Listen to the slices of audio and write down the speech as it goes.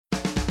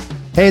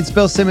Hey, it's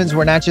Bill Simmons.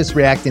 We're not just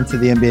reacting to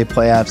the NBA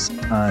playoffs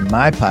on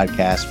my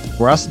podcast.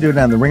 We're also doing it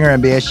on the Ringer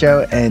NBA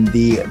show and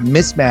the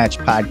Mismatch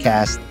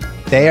podcast.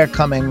 They are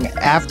coming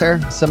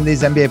after some of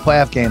these NBA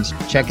playoff games.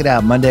 Check it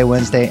out Monday,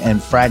 Wednesday,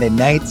 and Friday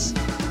nights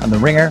on the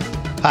Ringer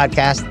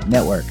Podcast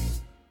Network.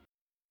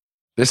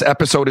 This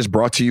episode is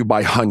brought to you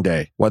by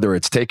Hyundai. Whether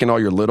it's taking all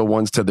your little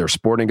ones to their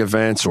sporting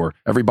events or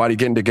everybody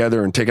getting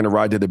together and taking a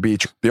ride to the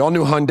beach, the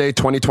all-new Hyundai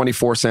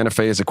 2024 Santa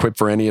Fe is equipped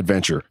for any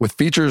adventure. With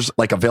features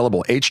like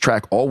available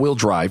H-Track all-wheel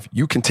drive,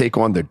 you can take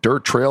on the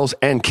dirt trails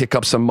and kick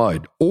up some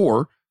mud,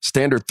 or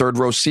standard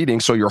third-row seating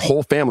so your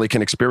whole family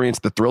can experience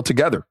the thrill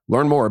together.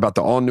 Learn more about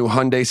the all-new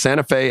Hyundai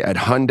Santa Fe at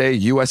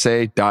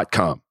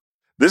HyundaiUSA.com.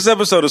 This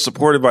episode is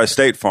supported by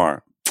State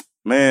Farm.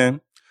 Man,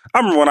 I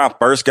remember when I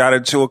first got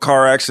into a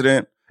car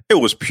accident, it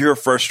was pure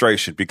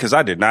frustration because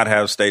I did not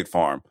have State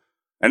Farm.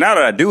 And now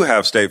that I do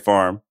have State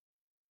Farm,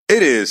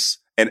 it is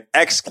an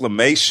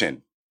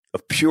exclamation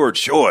of pure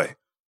joy.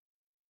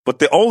 But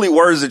the only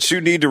words that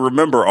you need to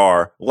remember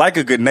are, like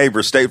a good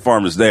neighbor, State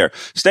Farm is there.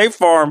 State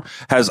Farm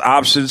has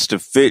options to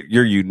fit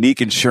your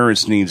unique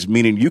insurance needs,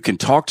 meaning you can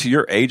talk to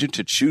your agent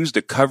to choose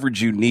the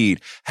coverage you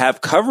need, have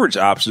coverage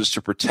options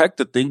to protect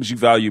the things you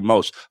value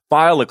most,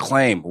 file a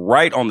claim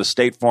right on the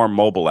State Farm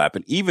mobile app,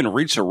 and even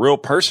reach a real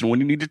person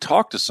when you need to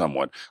talk to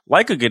someone.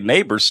 Like a good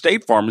neighbor,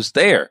 State Farm is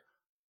there.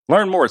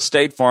 Learn more at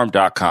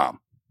statefarm.com.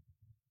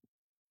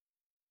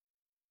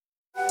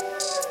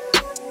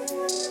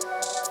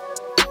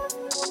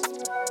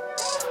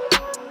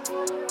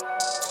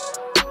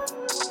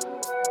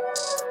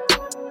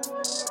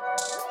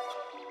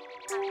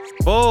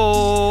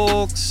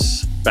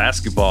 Folks,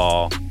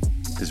 basketball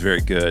is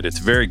very good. It's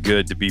very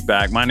good to be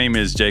back. My name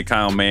is J.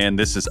 Kyle Mann.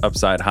 This is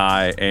Upside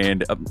High,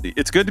 and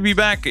it's good to be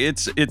back.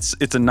 It's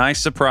a nice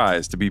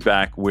surprise to be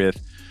back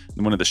with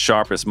one of the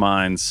sharpest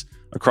minds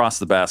across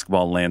the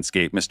basketball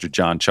landscape, Mr.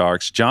 John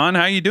Tjarks. John,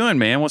 how you doing,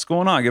 man? What's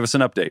going on? Give us an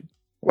update.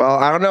 Well,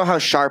 I don't know how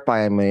sharp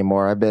I am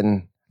anymore.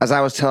 As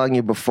I was telling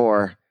you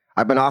before,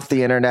 I've been off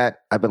the internet.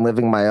 I've been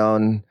living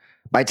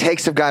my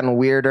takes have gotten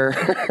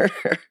weirder.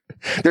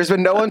 There's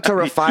been no one to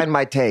refine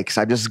my takes.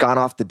 I've just gone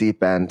off the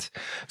deep end.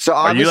 So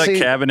obviously, are you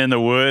like cabin in the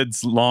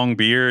woods, long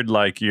beard,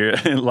 like you're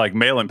like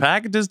mailing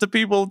packages to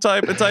people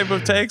type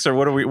of takes, or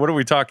what are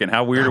we talking?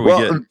 How weird are we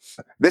getting?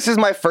 This is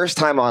my first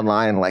time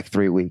online in like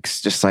 3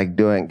 weeks, just like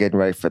getting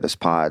ready for this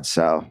pod.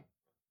 So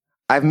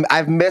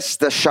I've missed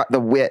the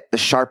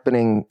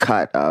sharpening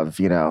cut of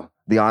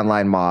the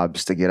online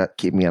mobs to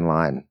keep me in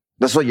line.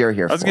 That's what you're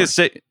here for. I was gonna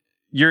say,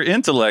 your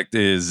intellect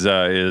is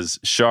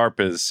sharp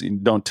as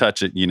don't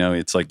touch it.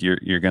 It's like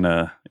you're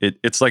gonna.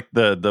 It's like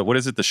the what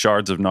is it? The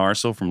shards of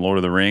Narsil from Lord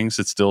of the Rings.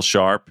 It's still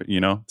sharp.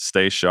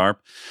 Stay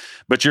sharp,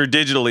 but you're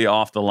digitally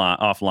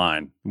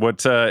offline.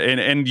 What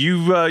and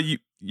you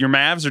your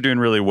Mavs are doing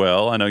really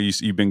well. I know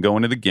you've been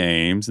going to the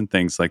games and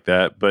things like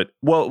that. But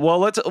well,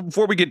 let's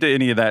before we get to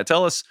any of that,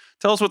 tell us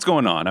what's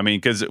going on. I mean,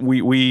 because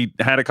we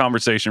had a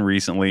conversation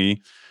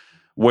recently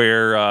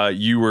where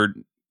you were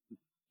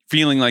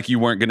feeling like you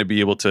weren't going to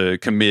be able to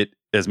commit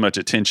as much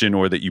attention,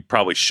 or that you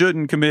probably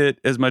shouldn't commit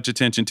as much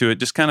attention to it.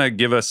 Just kind of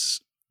give us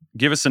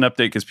an update,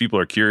 because people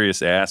are curious.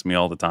 They ask me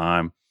all the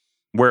time.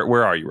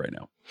 Where are you right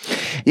now?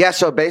 Yeah,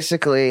 so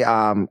basically,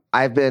 the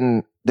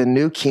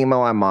new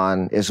chemo I'm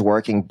on is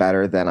working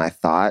better than I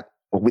thought,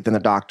 than the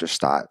doctors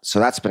thought.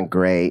 So that's been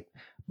great.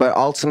 But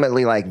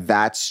ultimately,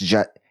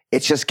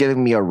 it's just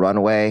giving me a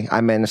runway.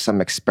 I'm in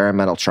some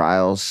experimental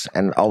trials,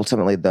 and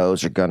ultimately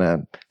those are going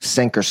to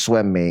sink or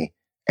swim me.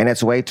 And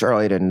it's way too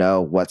early to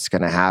know what's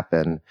going to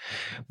happen.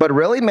 But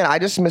really, man, I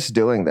just miss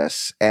doing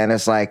this. And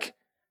it's like,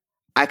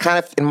 I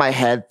kind of in my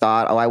head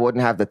thought, I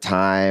wouldn't have the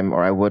time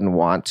or I wouldn't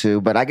want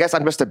to. But I guess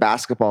I'm just a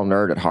basketball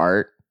nerd at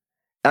heart.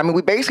 I mean,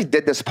 we basically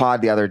did this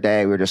pod the other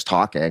day. We were just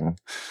talking.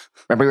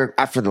 Remember, we were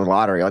after the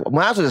lottery. Like,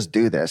 might as well just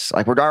do this.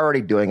 Like, we're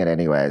already doing it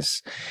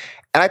anyways.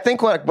 And I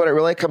think what it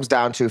really comes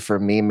down to for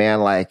me, man,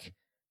 like,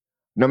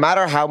 no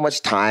matter how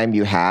much time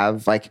you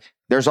have, like,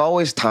 there's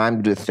always time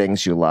to do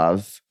things you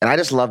love. And I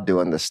just love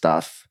doing this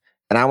stuff.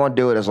 And I want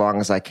to do it as long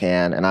as I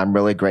can. And I'm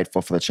really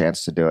grateful for the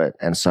chance to do it.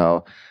 And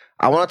so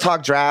I want to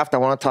talk draft. I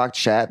want to talk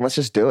Chet. Let's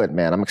just do it,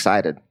 man. I'm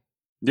excited.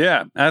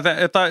 Yeah.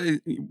 I thought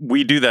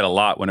we do that a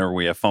lot whenever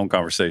we have phone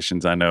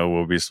conversations. I know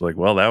we'll be like,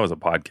 well, that was a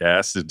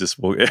podcast. It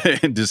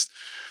just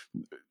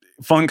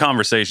fun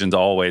conversations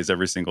always,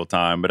 every single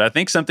time. But I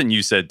think something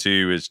you said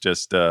too is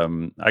just,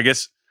 I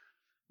guess,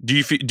 do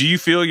you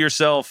feel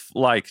yourself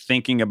like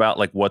thinking about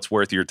like what's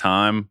worth your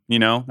time?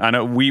 I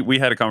know we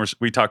had a conversation.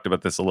 We talked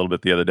about this a little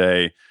bit the other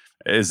day.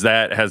 Has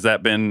that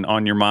been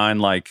on your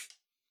mind? Like,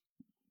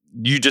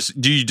 do you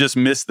just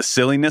miss the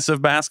silliness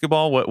of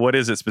basketball? What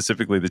is it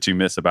specifically that you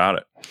miss about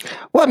it?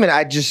 Well, I mean,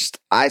 it's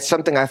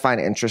something I find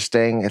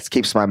interesting. It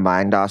keeps my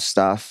mind off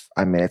stuff.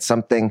 I mean, it's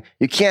something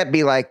you can't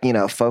be like,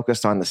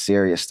 focused on the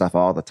serious stuff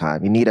all the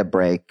time. You need a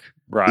break.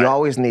 Right. You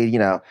always need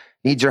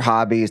your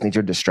hobbies, need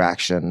your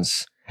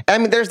distractions. I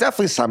mean, there's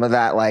definitely some of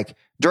that. Like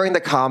during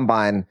the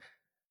combine,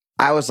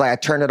 I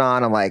turned it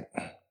on. I'm like,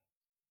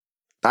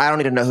 I don't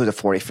need to know who the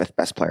 45th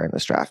best player in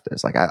this draft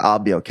is. Like, I'll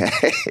be okay.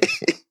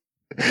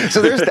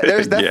 So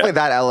there's definitely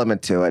that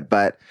element to it.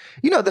 But,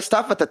 the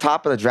stuff at the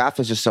top of the draft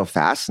is just so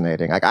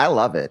fascinating. Like, I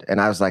love it.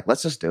 And I was like,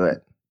 let's just do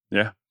it.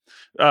 Yeah.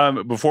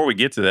 Before we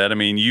get to that, I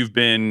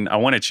mean, I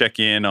want to check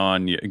in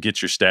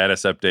get your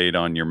status update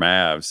on your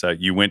Mavs.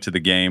 You went to the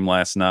game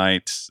last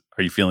night.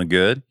 Are you feeling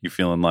good? You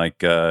feeling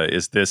like,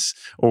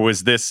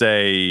 was this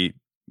a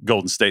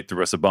Golden State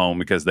threw us a bone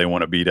because they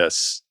want to beat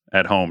us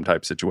at home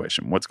type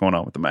situation? What's going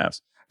on with the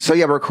Mavs? So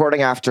yeah,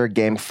 recording after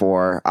game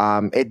 4.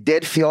 It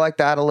did feel like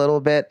that a little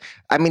bit.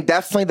 I mean,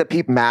 definitely the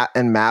people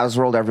in Mavs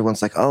world,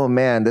 everyone's like, oh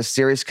man, this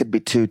series could be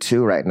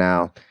 2-2 right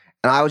now.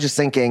 And I was just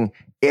thinking,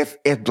 if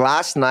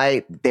last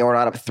night they were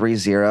not up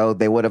 3-0,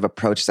 they would have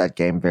approached that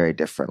game very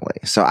differently.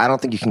 So I don't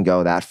think you can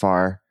go that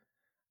far.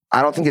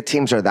 I don't think the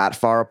teams are that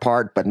far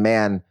apart, but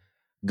man,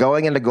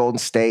 going into Golden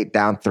State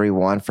down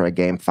 3-1 for a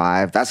game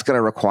 5, that's going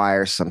to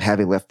require some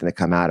heavy lifting to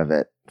come out of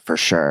it for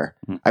sure.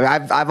 Mm-hmm. I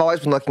mean, I've always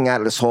been looking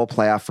at this whole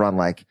playoff run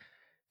like,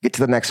 get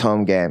to the next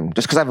home game,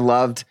 just because I've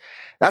loved.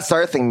 That's the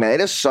other thing, man.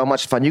 It is so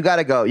much fun. You got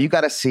to go. You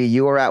got to see.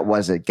 You were at,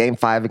 was it game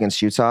 5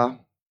 against Utah?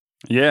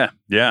 Yeah.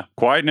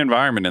 Quite an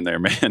environment in there,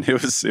 man.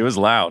 It was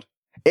loud.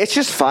 It's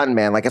just fun,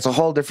 man. Like, it's a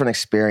whole different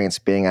experience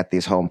being at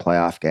these home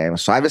playoff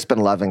games. So I've just been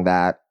loving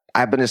that.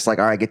 I've been just like,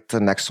 all right, get to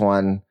the next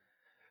one.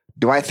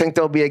 Do I think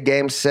there'll be a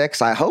game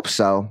 6? I hope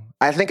so.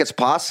 I think it's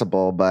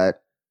possible,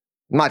 but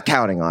I'm not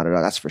counting on it.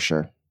 That's for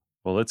sure.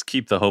 Well, let's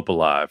keep the hope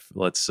alive.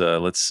 Let's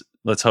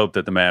hope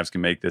that the Mavs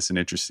can make this an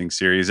interesting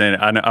series. And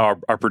I know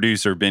our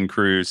producer Ben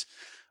Cruz,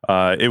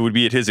 it would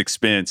be at his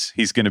expense.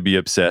 He's going to be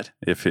upset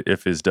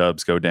if his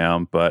Dubs go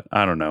down, but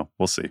I don't know.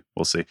 We'll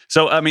see.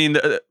 So I mean,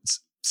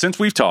 since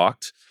we've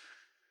talked,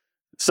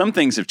 some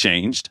things have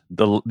changed.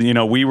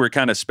 We were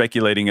kind of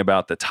speculating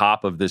about the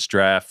top of this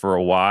draft for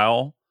a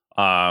while,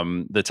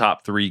 the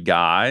top 3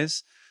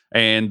 guys.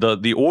 And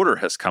the order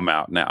has come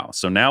out now.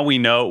 So now we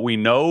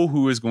know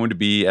who is going to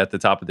be at the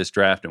top of this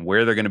draft and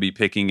where they're going to be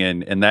picking.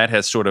 And that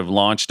has sort of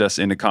launched us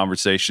into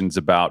conversations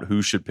about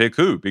who should pick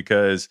who,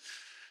 because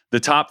the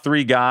top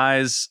 3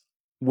 guys,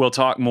 we'll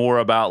talk more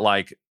about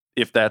like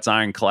if that's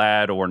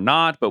ironclad or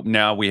not. But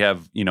now we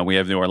have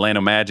the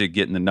Orlando Magic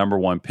getting the number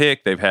 1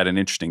 pick. They've had an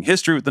interesting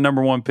history with the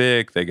number 1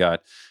 pick. They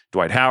got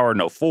Dwight Howard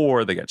in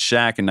 04, they got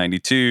Shaq in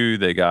 92,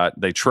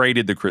 they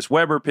traded the Chris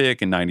Webber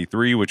pick in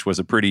 93, which was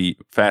a pretty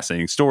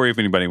fascinating story if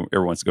anybody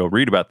ever wants to go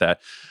read about that.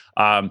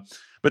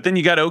 But then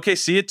you got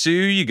OKC at 2,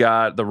 you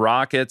got the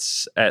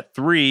Rockets at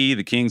 3,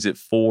 the Kings at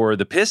 4,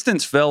 the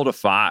Pistons fell to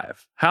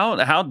 5.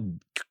 How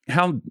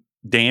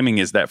damning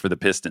is that for the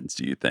Pistons,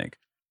 do you think?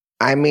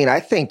 I mean,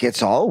 I think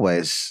it's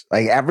always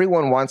like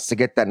everyone wants to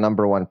get that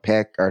number 1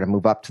 pick or to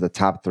move up to the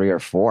top 3 or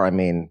 4. I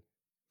mean,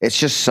 it's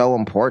just so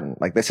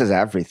important. Like, this is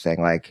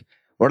everything. Like,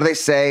 what do they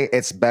say?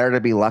 It's better to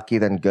be lucky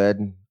than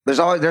good. There's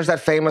that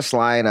famous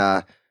line,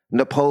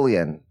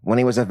 Napoleon, when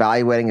he was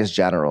evaluating his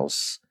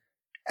generals.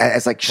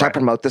 It's like, should I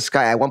promote this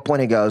guy? At one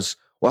point he goes,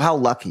 well, how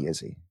lucky is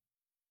he?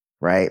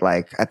 Right?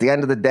 Like, at the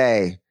end of the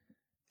day,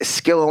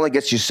 skill only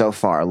gets you so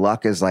far.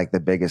 Luck is like the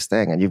biggest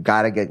thing. And you've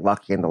got to get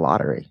lucky in the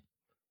lottery.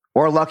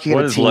 Or lucky in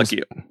the teams.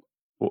 Lucky?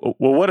 Well,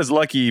 what does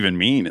lucky even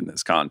mean in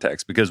this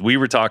context? Because we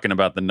were talking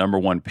about the number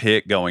 1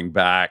 pick going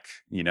back,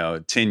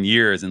 10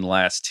 years in the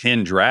last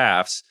 10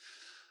 drafts.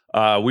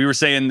 We were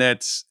saying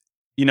that,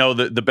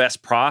 the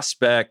best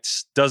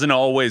prospect doesn't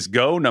always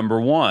go number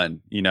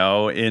 1,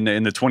 in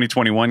the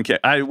 2021.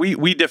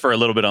 We differ a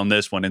little bit on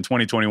this one. In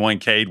 2021,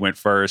 Cade went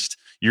first.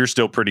 You're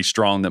still pretty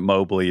strong that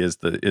Mobley is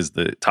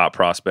the top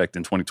prospect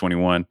in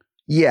 2021.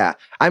 Yeah.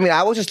 I mean,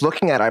 I was just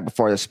looking at it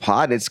before this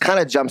pod. It's kind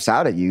of jumps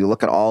out at you. You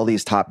look at all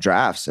these top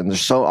drafts, and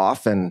there's so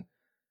often.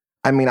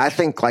 I mean, I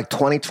think like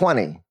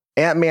 2020,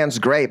 Ant-Man's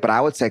great, but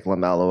I would take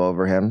LaMelo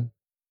over him.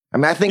 I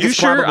mean, I think it's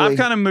sure? probably. I've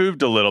kind of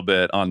moved a little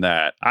bit on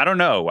that. I don't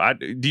know.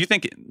 Do you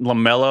think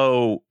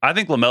LaMelo? I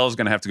think LaMelo's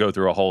going to have to go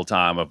through a whole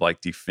time of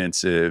like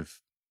defensive.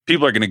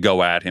 People are going to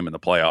go at him in the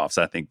playoffs.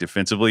 I think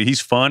defensively,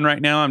 he's fun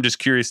right now. I'm just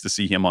curious to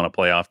see him on a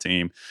playoff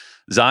team.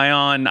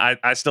 Zion,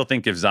 I still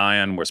think if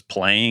Zion was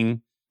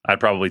playing, I'd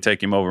probably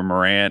take him over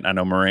Morant. I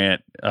know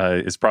Morant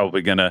is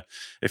probably going to,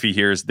 if he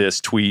hears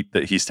this tweet,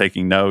 that he's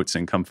taking notes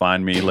and come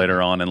find me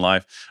later on in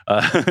life.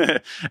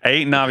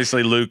 Ayton,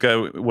 obviously,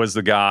 Luka was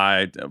the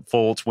guy.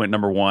 Fultz went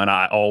number 1.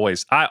 I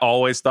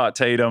always thought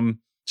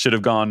Tatum should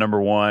have gone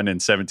number 1 in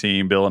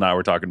 17. Bill and I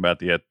were talking about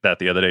that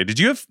the other day. Did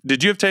you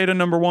have Tatum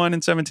number 1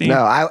 in 17? No,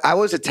 I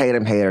was a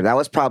Tatum hater. That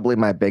was probably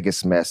my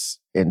biggest miss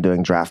in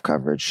doing draft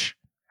coverage.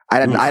 I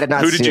did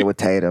not see it with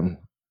Tatum.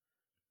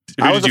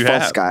 I was a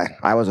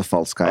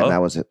Fultz guy. And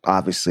that was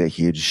obviously a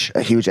huge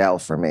L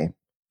for me.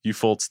 You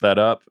Fultz that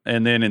up.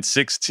 And then in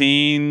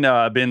 16,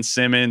 Ben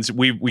Simmons,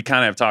 we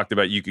kind of have talked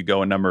about you could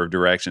go a number of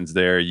directions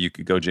there. You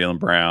could go Jaylen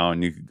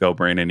Brown. You could go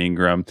Brandon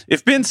Ingram.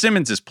 If Ben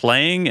Simmons is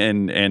playing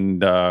and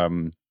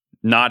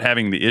not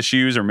having the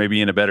issues or maybe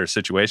in a better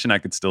situation, I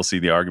could still see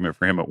the argument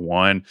for him at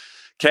 1.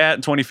 Cat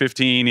in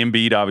 2015,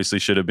 Embiid obviously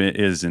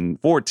is in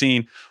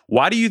 14.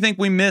 Why do you think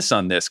we miss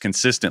on this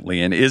consistently?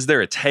 And is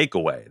there a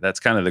takeaway? That's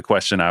kind of the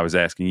question I was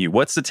asking you.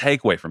 What's the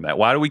takeaway from that?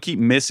 Why do we keep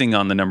missing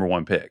on the number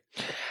 1 pick?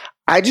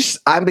 I'm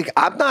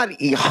not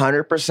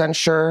 100%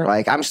 sure.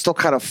 Like, I'm still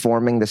kind of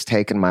forming this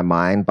take in my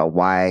mind about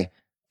why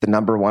the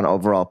number one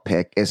overall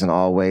pick isn't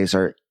always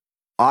or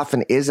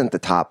often isn't the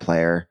top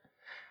player.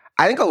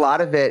 I think a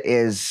lot of it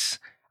is,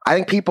 I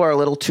think people are a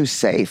little too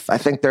safe. I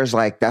think there's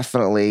like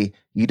definitely,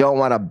 you don't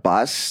want to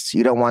bust.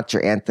 You don't want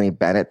your Anthony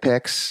Bennett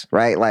picks,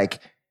 right? Like,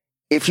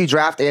 if you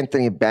draft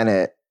Anthony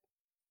Bennett,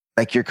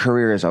 like your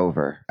career is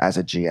over as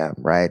a GM,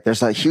 right?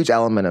 There's a huge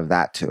element of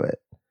that to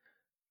it.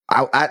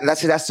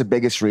 That's the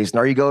biggest reason.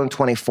 Or you go in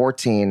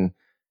 2014,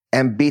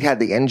 Embiid had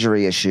the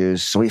injury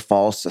issues, so he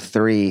falls to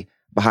 3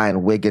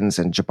 behind Wiggins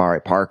and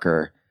Jabari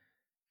Parker.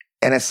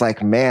 And it's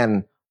like,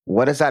 man,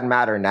 what does that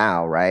matter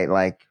now, right?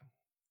 Like,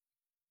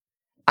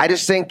 I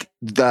just think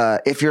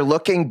if you're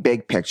looking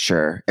big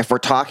picture, if we're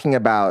talking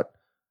about,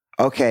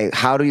 okay,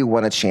 how do you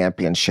win a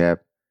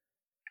championship?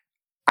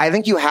 I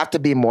think you have to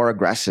be more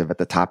aggressive at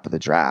the top of the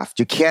draft.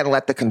 You can't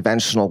let the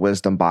conventional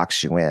wisdom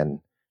box you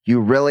in. You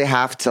really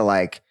have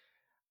to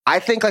I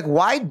think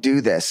why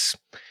do this?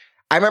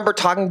 I remember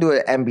talking to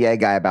an NBA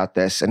guy about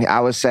this, and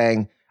I was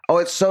saying, oh,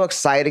 it's so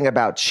exciting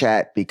about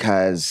Chet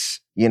because,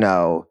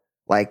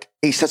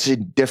 he's such a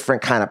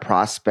different kind of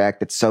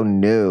prospect. It's so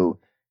new.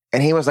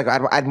 And he was like,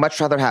 I'd much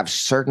rather have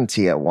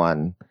certainty at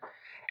 1.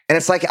 And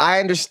it's like, I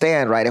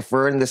understand, right? If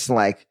we're in this,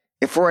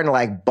 if we're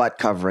in butt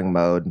covering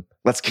mode,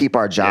 let's keep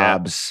our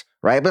jobs,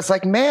 right? But it's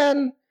like,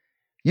 man,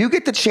 you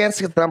get the chance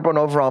to get the number 1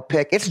 overall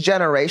pick. It's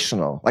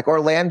generational. Like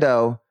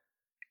Orlando,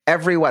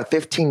 every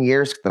 15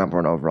 years get the number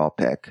 1 overall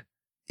pick.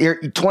 You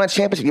won a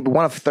championship, you'd be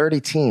one of 30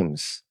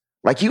 teams.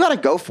 Like, you got to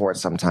go for it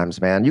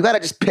sometimes, man. You got to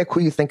just pick who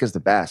you think is the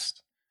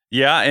best.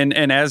 Yeah,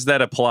 and as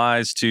that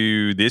applies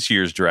to this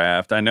year's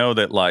draft, I know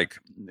that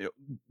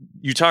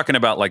you're talking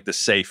about the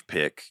safe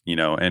pick,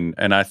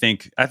 and I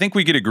think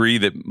we could agree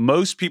that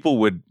most people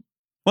would.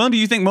 Well, do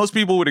you think most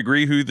people would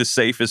agree who the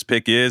safest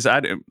pick is?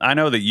 I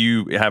know that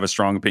you have a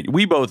strong opinion.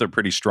 We both are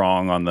pretty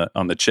strong on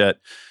the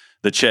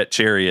Chet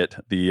chariot.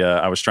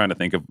 I was trying to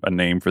think of a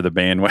name for the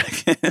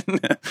bandwagon,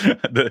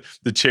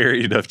 the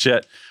chariot of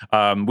Chet.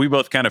 We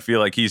both kind of feel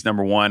like he's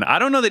number 1. I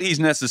don't know that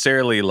he's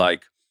necessarily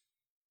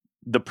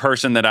the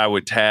person that I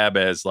would tab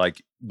as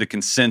the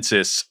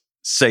consensus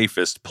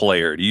safest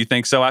player. Do you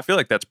think so? I feel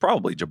like that's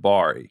probably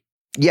Jabari.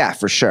 Yeah,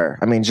 for sure.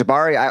 I mean,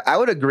 Jabari, I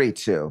would agree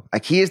too.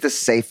 He is the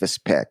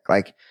safest pick.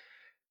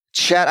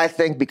 Chet, I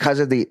think because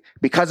of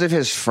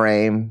his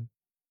frame,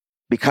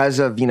 because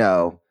of,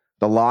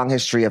 the long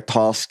history of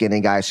tall,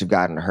 skinny guys who've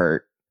gotten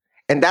hurt.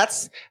 And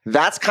that's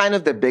kind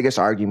of the biggest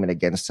argument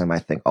against him, I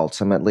think,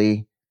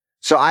 ultimately.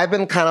 So I've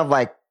been kind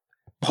of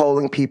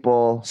polling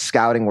people,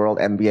 scouting world,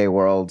 NBA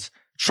world,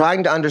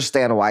 trying to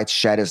understand why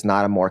Chet is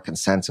not a more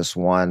consensus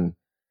 1.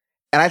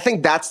 And I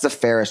think that's the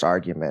fairest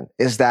argument,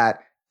 is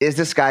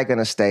this guy going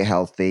to stay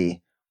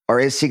healthy, or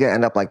is he going to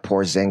end up like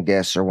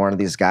Porzingis or one of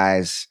these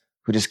guys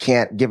who just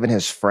can't, given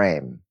his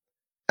frame?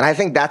 And I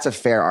think that's a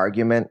fair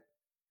argument.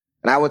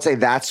 And I would say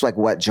that's what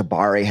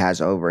Jabari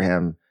has over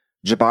him.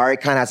 Jabari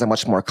kind of has a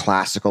much more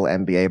classical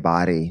NBA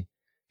body.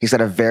 He's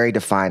got a very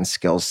defined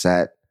skill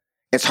set.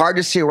 It's hard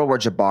to see a world where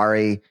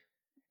Jabari,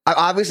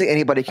 obviously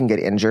anybody can get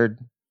injured,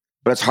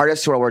 but it's hard to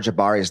see a world where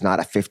Jabari is not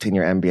a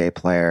 15-year NBA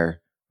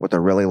player with a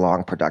really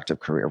long, productive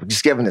career,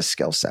 just given his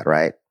skill set,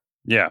 right?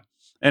 Yeah.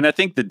 And I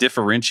think the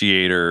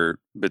differentiator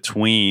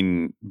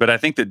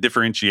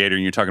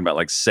and you're talking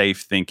about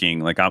safe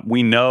thinking,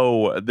 we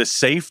know the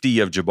safety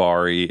of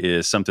Jabari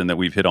is something that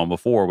we've hit on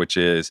before, which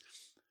is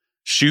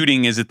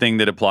shooting is a thing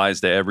that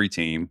applies to every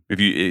team.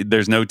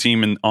 There's no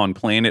team on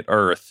planet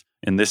Earth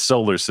in this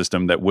solar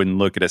system that wouldn't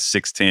look at a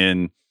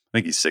 6'10", I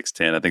think he's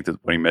 6'10", I think that's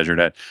what he measured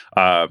at,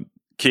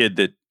 kid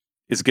that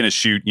is going to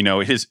shoot,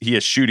 he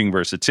has shooting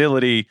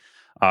versatility,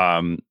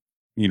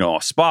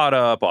 spot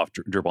up, off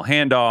dribble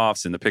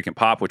handoffs, and the pick and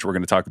pop, which we're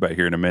going to talk about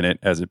here in a minute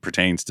as it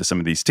pertains to some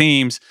of these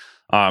teams.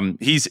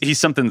 He's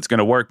something that's going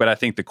to work, but I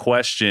think the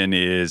question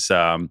is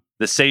the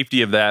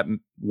safety of that,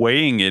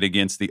 weighing it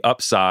against the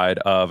upside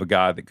of a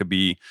guy that could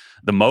be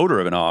the motor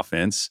of an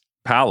offense,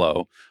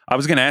 Paolo. I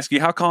was going to ask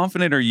you, how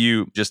confident are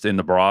you, just in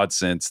the broad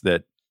sense,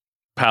 that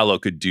Paolo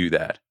could do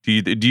that? Do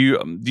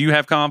you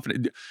have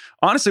confidence?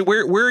 Honestly,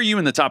 where are you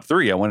in the top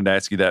 3? I wanted to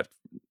ask you that.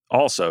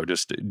 Also,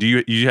 just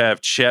do you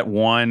have Chet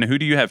 1? Who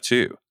do you have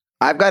 2?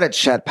 I've got a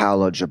Chet,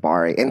 Paolo,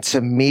 Jabari. And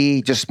to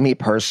me, just me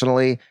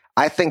personally,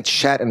 I think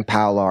Chet and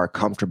Paolo are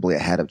comfortably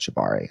ahead of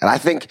Jabari. And I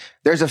think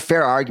there's a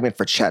fair argument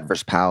for Chet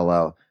versus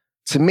Paolo.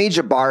 To me,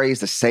 Jabari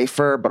is the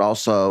safer, but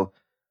also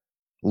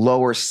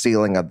lower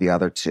ceiling of the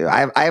other two.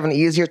 I have an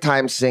easier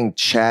time seeing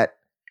Chet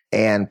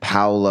and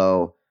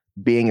Paolo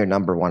being your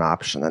number 1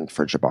 option than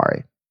for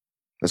Jabari.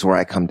 That's where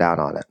I come down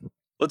on it.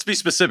 Let's be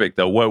specific,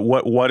 though.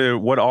 What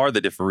are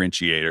the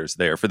differentiators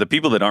there for the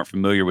people that aren't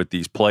familiar with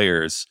these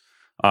players?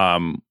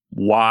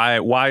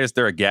 Why is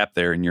there a gap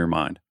there in your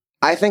mind?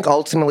 I think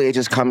ultimately it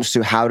just comes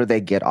to how do they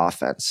get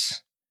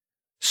offense.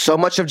 So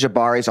much of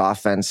Jabari's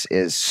offense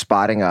is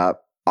spotting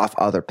up off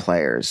other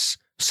players.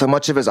 So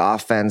much of his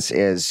offense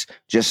is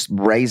just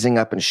raising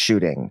up and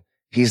shooting.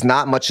 He's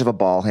not much of a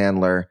ball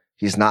handler.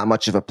 He's not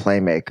much of a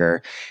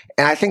playmaker.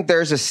 And I think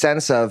there's a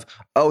sense of,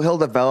 oh, he'll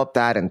develop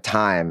that in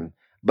time.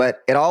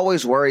 But it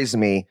always worries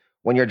me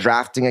when you're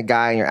drafting a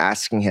guy and you're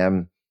asking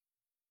him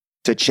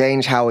to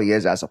change how he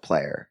is as a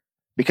player.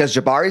 Because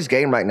Jabari's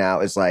game right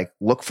now is like,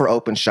 look for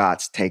open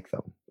shots, take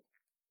them.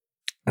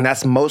 And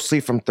that's mostly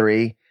from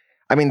three.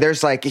 I mean,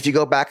 there's like, if you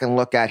go back and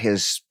look at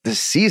this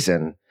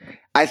season,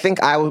 I think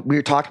we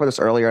were talking about this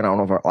earlier in one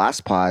of our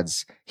last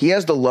pods. He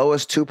has the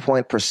lowest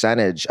 2-point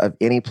percentage of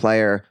any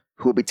player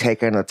who would be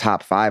taken in the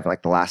top 5 in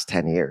like the last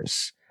 10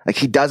 years. Like,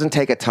 he doesn't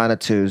take a ton of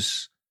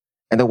twos,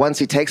 and the ones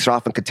he takes are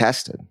often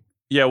contested.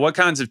 Yeah, what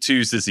kinds of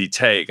twos does he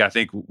take? I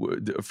think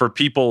for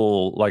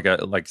people like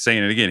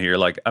saying it again here,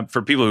 like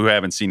for people who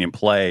haven't seen him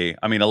play,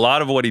 I mean, a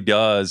lot of what he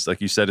does,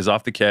 like you said, is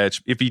off the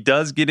catch. If he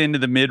does get into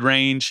the mid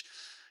range,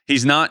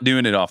 he's not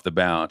doing it off the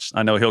bounce.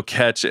 I know he'll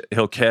catch it.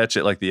 He'll catch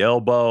it like the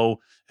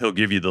elbow. He'll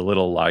give you the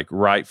little like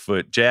right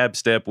foot jab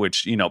step,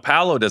 which, you know,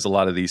 Paolo does a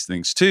lot of these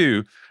things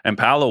too. And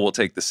Paolo will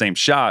take the same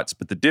shots,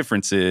 but the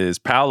difference is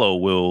Paolo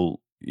will,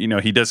 you know,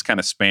 he does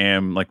kind of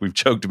spam, like we've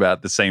joked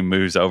about, the same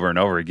moves over and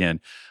over again.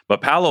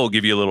 But Paolo will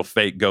give you a little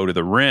fake go to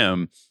the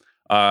rim.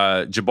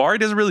 Jabari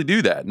doesn't really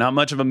do that. Not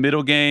much of a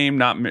middle game.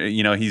 Not,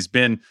 you know, he's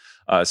been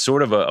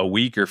sort of a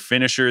weaker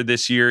finisher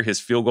this year. His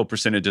field goal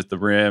percentage at the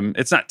rim,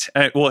 it's not,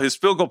 his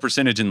field goal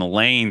percentage in the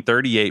lane,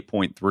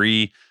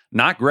 38.3,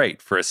 not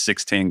great for a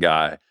 6'10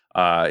 guy.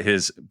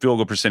 His field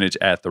goal percentage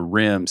at the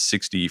rim,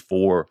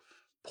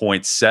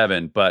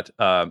 64.7, but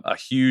a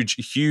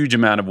huge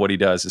amount of what he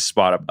does is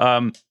spot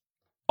up.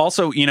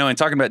 Also, you know, and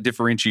talking about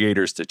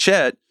differentiators to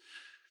Chet,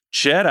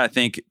 I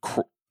think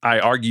I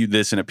argued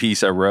this in a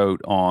piece I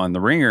wrote on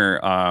The Ringer.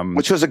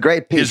 Which was a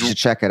great piece. You should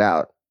check it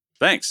out.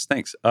 Thanks.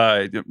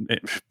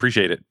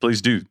 Appreciate it.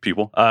 Please do,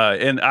 people.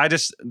 And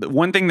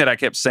one thing that I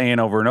kept saying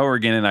over and over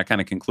again, and I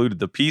kind of concluded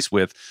the piece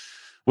with,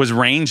 was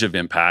range of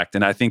impact.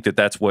 And I think that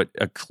that's what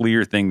a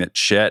clear thing that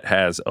Chet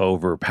has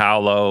over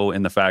Paolo,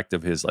 and the fact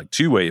of his like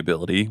two-way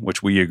ability,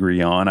 which we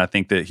agree on. I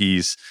think that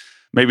he's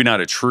maybe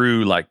not a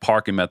true like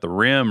park him at the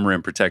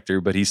rim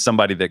protector, but he's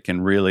somebody that can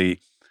really.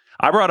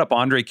 I brought up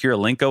Andre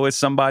Kirilenko as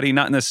somebody,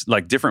 not in this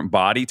like different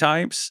body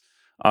types,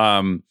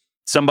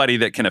 somebody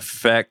that can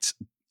affect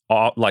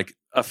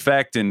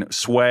and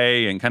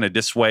sway and kind of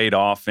dissuade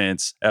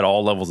offense at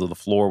all levels of the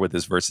floor with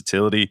his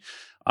versatility.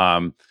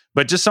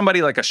 But just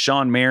somebody like a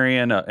Sean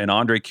Marion, an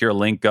Andre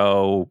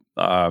Kirilenko,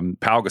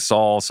 Pau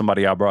Gasol,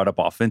 somebody I brought up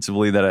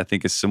offensively that I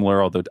think is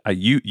similar. Although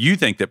you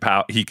think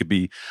that he could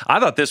be,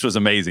 I thought this was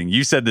amazing.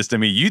 You said this to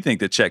me. You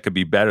think that Chet could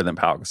be better than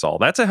Pau Gasol.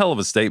 That's a hell of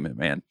a statement,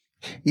 man.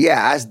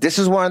 Yeah, this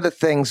is one of the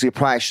things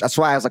that's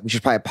why I was like, we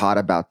should probably pod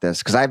about this,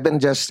 because I've been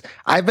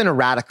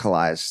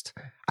radicalized.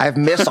 I've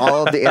missed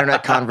all of the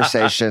internet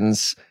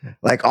conversations,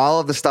 like all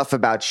of the stuff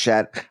about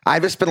Chet.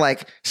 I've just been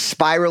like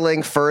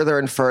spiraling further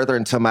and further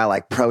into my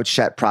like pro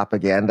Chet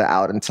propaganda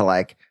out into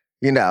like,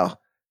 you know,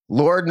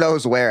 Lord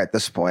knows where at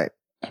this point.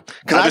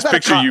 I just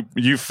picture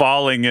you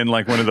falling in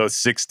like one of those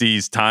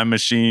 60s time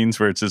machines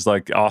where it's just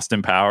like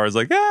Austin Powers,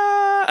 like,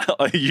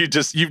 you've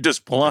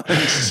just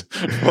plunged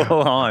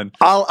full on.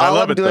 All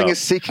I'm doing is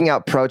seeking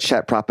out pro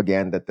Chet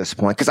propaganda at this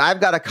point, because I've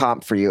got a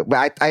comp for you.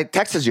 I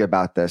texted you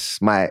about this.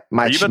 My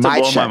Chet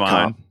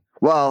comp.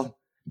 Well,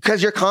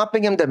 because you're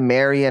comping him to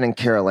Marion and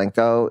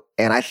Kirilenko,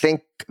 and I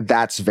think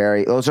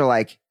those are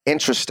like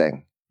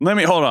interesting. Let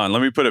me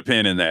put a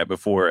pin in that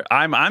before.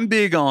 I'm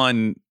big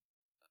on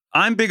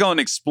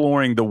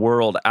exploring the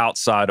world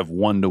outside of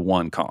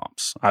one-to-one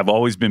comps. I've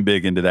always been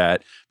big into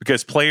that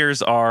because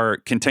players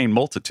contain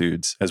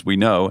multitudes, as we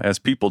know, as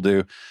people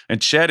do.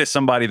 And Chet is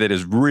somebody that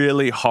is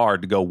really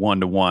hard to go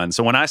one-to-one.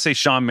 So when I say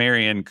Sean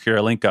Marion,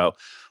 Kirilenko,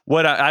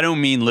 what I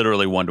don't mean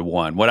literally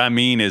one-to-one. What I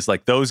mean is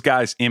like those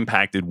guys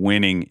impacted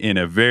winning in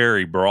a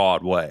very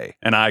broad way.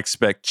 And I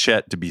expect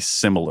Chet to be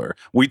similar.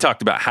 We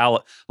talked about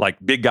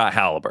big guy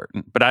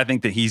Halliburton, but I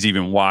think that he's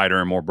even wider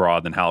and more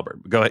broad than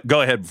Halliburton.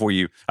 Go ahead before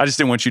you. I just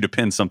didn't want you to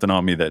pin something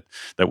on me that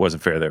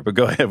wasn't fair there, but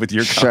go ahead with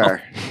your comment.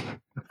 Sure.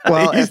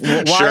 Well,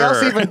 why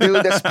else even do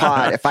this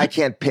pod if I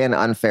can't pin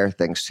unfair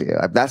things to you?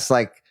 That's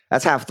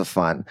half the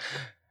fun.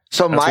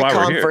 So my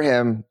comp for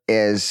him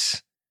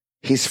is,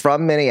 he's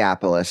from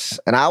Minneapolis,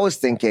 and I was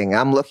thinking,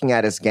 I'm looking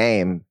at his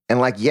game, and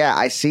like, yeah,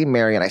 I see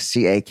Marion, I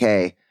see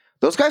AK.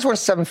 Those guys weren't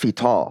 7 feet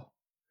tall.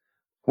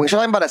 When you're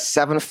talking about a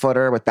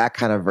 7-footer with that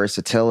kind of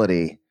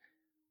versatility,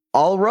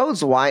 all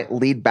roads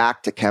lead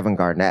back to Kevin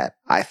Garnett,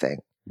 I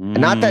think. And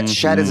not that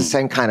Chet is the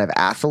same kind of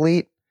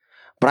athlete,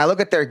 but I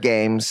look at their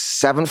games,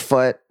 7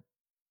 foot,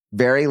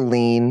 very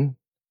lean,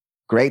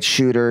 great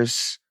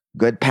shooters,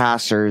 good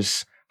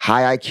passers,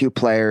 high IQ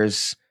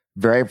players,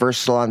 very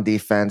versatile on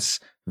defense,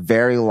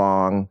 very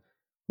long.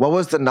 What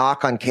was the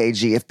knock on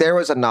KG? If there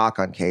was a knock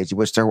on KG,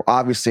 which there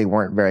obviously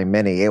weren't very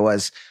many, it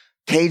was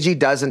KG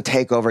doesn't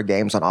take over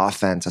games on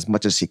offense as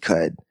much as he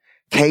could.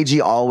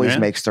 KG always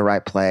makes the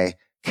right play.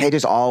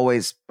 KG's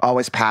always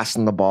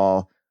passing the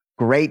ball.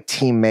 Great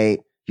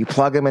teammate. You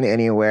plug him in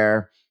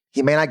anywhere.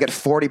 He may not get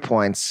 40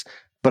 points,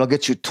 but he'll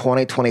get you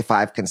 20,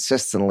 25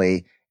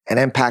 consistently and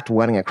impact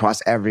winning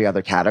across every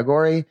other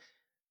category.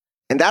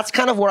 And that's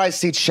kind of where I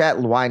see Chet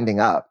winding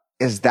up,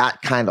 is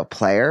that kind of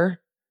player.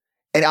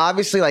 And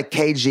obviously, like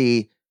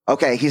KG,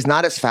 okay, he's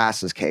not as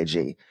fast as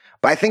KG,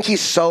 but I think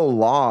he's so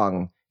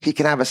long, he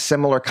can have a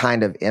similar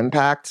kind of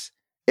impact,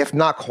 if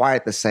not quite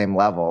at the same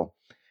level.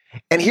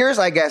 And here's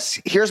my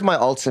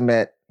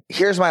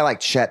like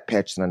Chet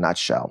pitch in a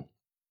nutshell.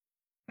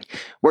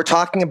 We're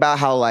talking about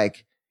how,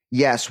 like,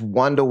 yes,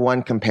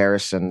 1-to-1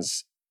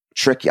 comparisons,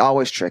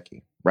 always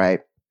tricky,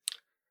 right?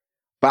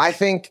 But I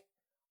think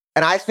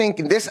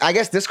this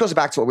goes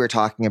back to what we were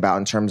talking about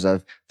in terms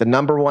of the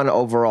number one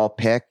overall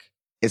pick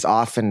is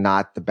often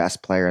not the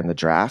best player in the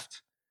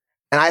draft.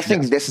 And I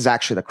think this is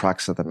actually the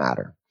crux of the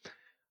matter.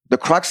 The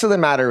crux of the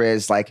matter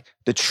is, like,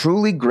 the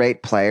truly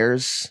great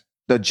players,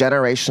 the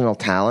generational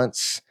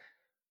talents,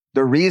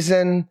 the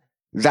reason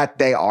that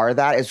they are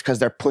that is because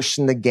they're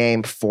pushing the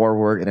game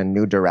forward in a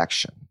new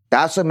direction.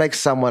 That's what makes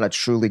someone a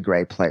truly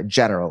great player,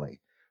 generally.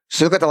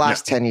 So look at the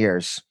last 10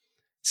 years.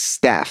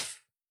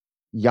 Steph,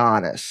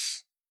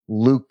 Giannis,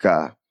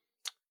 Luka,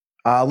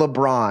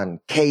 LeBron,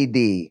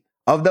 KD.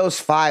 Of those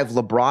 5,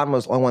 LeBron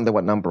was the only one that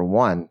went number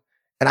 1.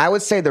 And I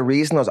would say the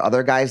reason those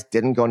other guys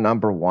didn't go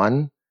number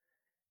 1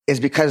 is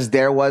because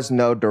there was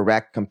no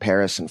direct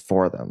comparison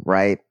for them,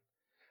 right?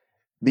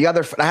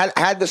 I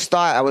had this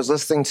thought. I was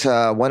listening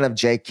to one of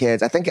Jay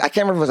Kidd's. I can't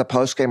remember if it was a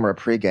post-game or a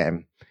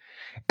pre-game.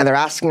 And they're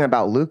asking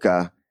about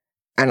Luka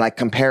and like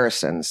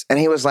comparisons. And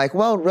he was like,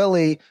 well,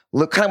 really,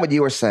 look, kind of what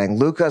you were saying.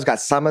 Luka's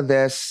got some of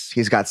this.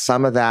 He's got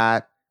some of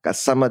that, got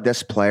some of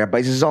this player, but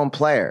he's his own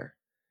player.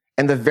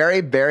 And the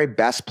very, very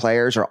best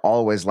players are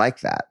always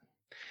like that.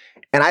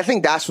 And I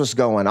think that's what's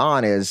going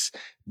on, is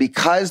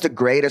because the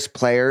greatest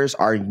players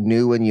are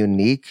new and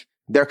unique,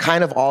 they're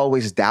kind of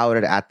always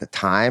doubted at the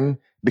time,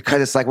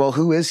 because it's like, well,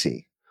 who is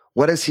he?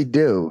 What does he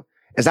do?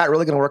 Is that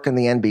really going to work in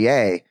the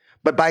NBA?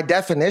 But by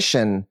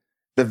definition,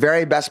 the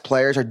very best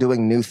players are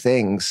doing new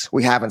things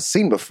we haven't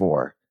seen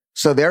before.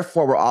 So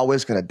therefore, we're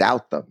always going to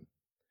doubt them.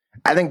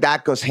 I think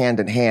that goes hand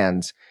in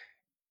hand.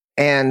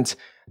 And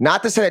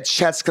not to say that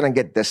Chet's going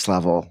to get this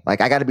level.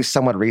 Like, I got to be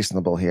somewhat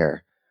reasonable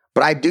here.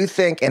 But I do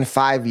think in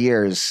 5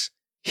 years,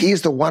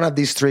 he's the one of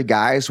these 3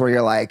 guys where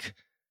you're like,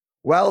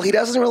 well, he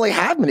doesn't really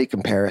have many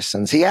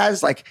comparisons. He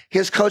has, like,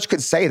 his coach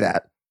could say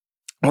that.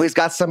 Well, he's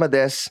got some of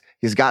this,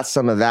 he's got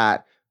some of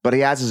that, but he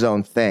has his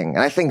own thing.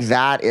 And I think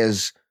that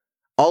is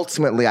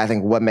ultimately,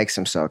 what makes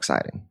him so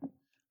exciting.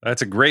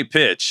 That's a great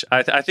pitch.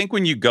 I think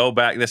when you go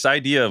back, this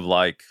idea of,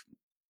 like,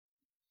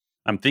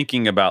 I'm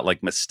thinking about,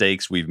 like,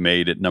 mistakes we've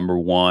made at number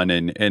 1,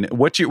 and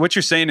what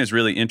you're saying is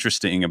really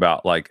interesting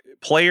about, like,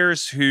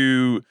 players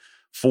who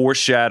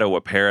foreshadow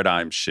a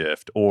paradigm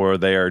shift, or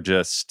they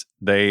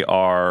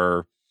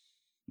are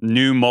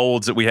new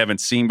molds that we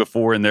haven't seen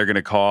before, and they're going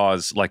to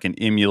cause, like, an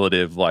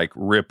emulative, like,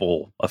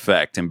 ripple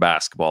effect in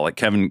basketball. Like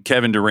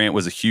Kevin Durant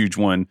was a huge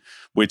one,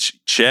 which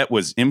Chet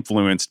was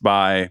influenced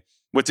by.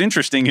 What's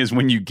interesting is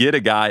when you get a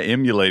guy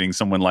emulating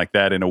someone like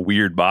that in a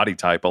weird body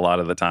type, a lot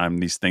of the time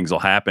these things will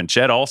happen.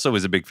 Chet also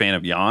is a big fan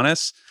of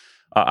Giannis.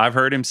 I've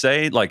heard him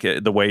say, like,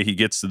 the way he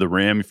gets to the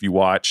rim, if you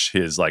watch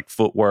his, like,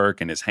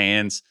 footwork and his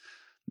hands.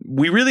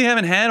 We really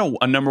haven't had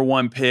a number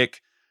 1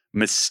 pick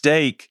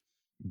mistake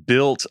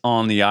built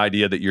on the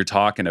idea that you're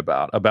talking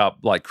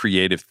about like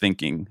creative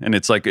thinking. And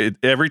it's like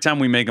every time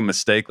we make a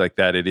mistake like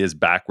that, it is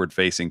backward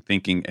facing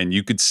thinking. And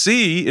you could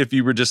see, if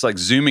you were just like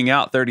zooming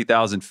out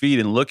 30,000 feet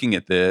and looking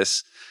at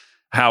this,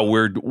 how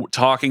we're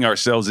talking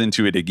ourselves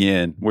into it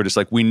again. We're just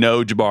like, we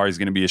know Jabari is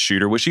going to be a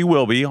shooter, which he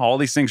will be. All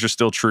these things are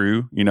still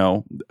true. You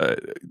know,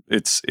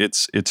 it's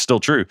still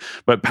true.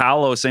 But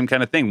Paolo, same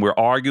kind of thing. We're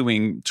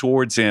arguing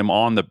towards him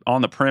on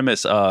the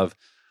premise of,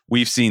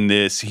 we've seen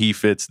this, he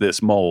fits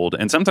this mold.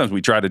 And sometimes we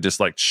try to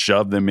just like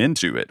shove them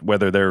into it,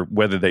 whether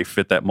they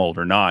fit that mold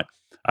or not.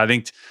 I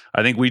think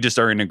we just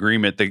are in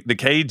agreement. The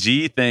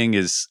KG thing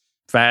is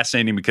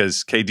fascinating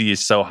because KG is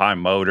so high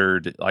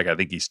motored. Like, I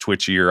think he's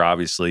twitchier,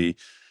 obviously.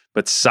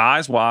 But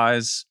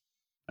size-wise,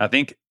 I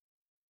think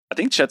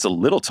Chet's a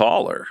little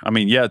taller. I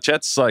mean, yeah,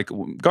 Chet's like,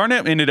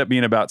 Garnett ended up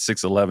being about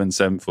 6'11",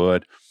 7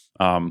 foot.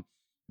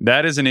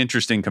 That is an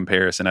interesting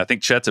comparison. I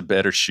think Chet's a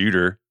better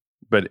shooter,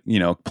 but, you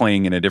know,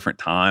 playing in a different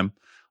time.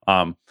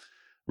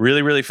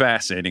 Really, really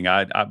fascinating.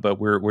 But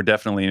we're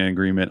definitely in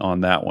agreement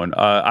on that one.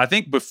 I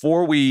think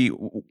before we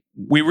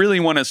really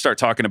want to start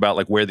talking about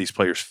like where these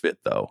players fit,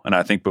 though. And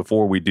I think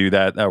before we do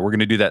that, we're going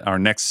to do that in our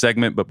next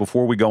segment. But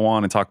before we go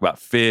on and talk about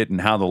fit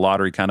and how the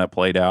lottery kind of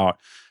played out,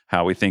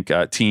 how we think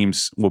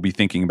teams will be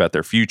thinking about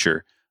their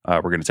future,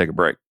 we're going to take a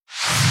break.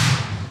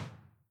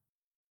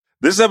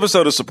 This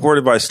episode is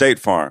supported by State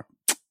Farm.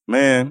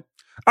 Man,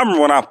 I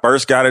remember when I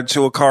first got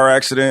into a car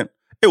accident,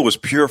 it was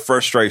pure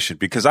frustration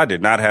because I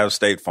did not have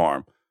State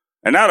Farm.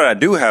 And now that I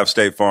do have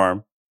State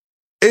Farm,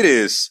 it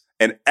is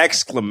an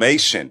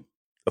exclamation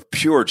of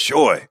pure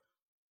joy.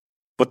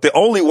 But the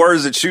only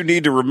words that you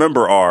need to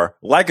remember are,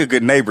 like a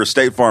good neighbor,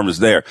 State Farm is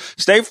there.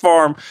 State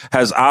Farm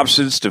has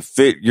options to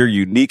fit your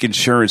unique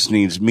insurance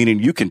needs,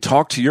 meaning you can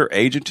talk to your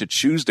agent to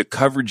choose the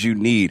coverage you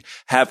need,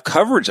 have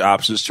coverage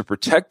options to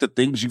protect the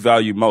things you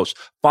value most,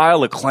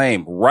 file a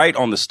claim right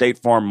on the State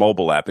Farm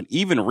mobile app, and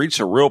even reach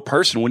a real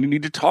person when you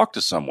need to talk to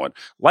someone.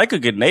 Like a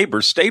good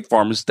neighbor, State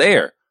Farm is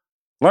there.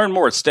 Learn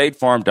more at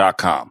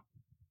statefarm.com.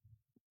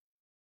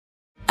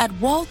 At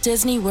Walt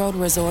Disney World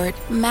Resort,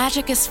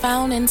 magic is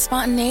found in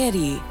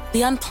spontaneity,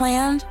 the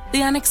unplanned,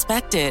 the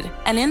unexpected,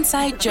 an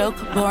inside joke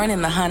born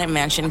in the Haunted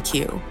Mansion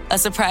queue, a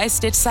surprise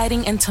Stitch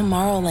sighting in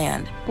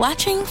Tomorrowland,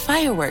 watching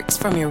fireworks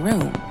from your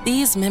room.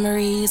 These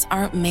memories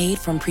aren't made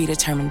from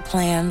predetermined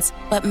plans,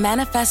 but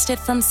manifested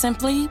from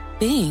simply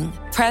being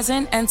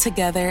present and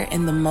together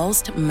in the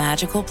most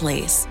magical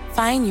place.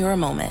 Find your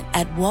moment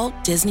at Walt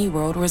Disney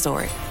World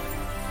Resort.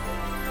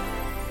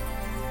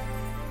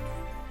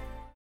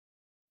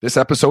 This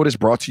episode is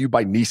brought to you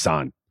by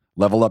Nissan.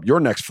 Level up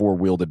your next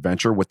four-wheeled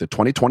adventure with the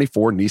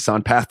 2024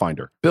 Nissan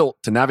Pathfinder, built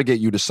to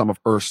navigate you to some of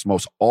Earth's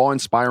most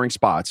awe-inspiring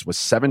spots with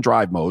 7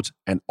 drive modes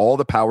and all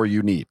the power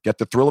you need. Get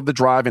the thrill of the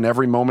drive in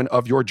every moment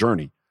of your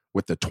journey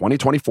with the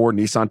 2024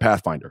 Nissan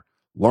Pathfinder.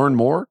 Learn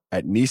more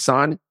at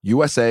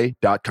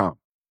nissanusa.com.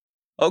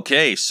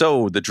 Okay,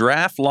 so the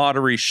draft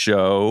lottery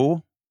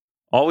show,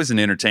 always an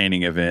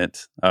entertaining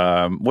event.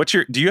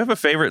 Do you have a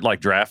favorite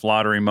like draft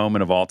lottery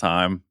moment of all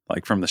time,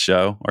 like from the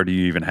show, or do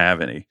you even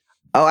have any?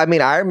 Oh, I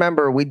mean, I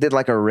remember we did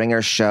like a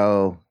ringer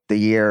show the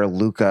year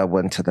Luka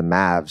went to the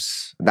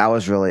Mavs. That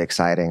was really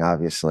exciting,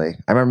 obviously.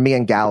 I remember me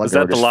and Gallagher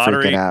were just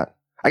freaking out.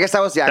 I guess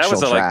that was the actual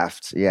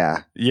draft.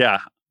 Yeah. Yeah.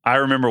 I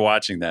remember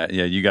watching that.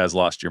 Yeah, you guys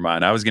lost your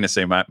mind. I was going to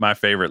say my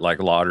favorite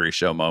like lottery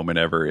show moment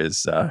ever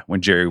is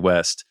when Jerry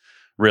West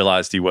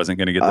realized he wasn't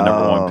going to get the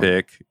number 1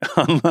 pick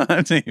on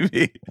live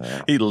TV.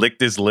 Yeah. He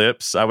licked his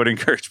lips. I would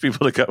encourage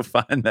people to go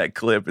find that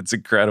clip. It's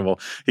incredible.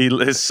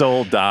 His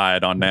soul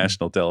died on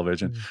national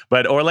television.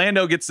 But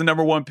Orlando gets the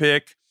number 1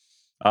 pick.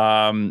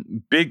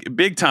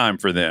 Big time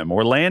for them.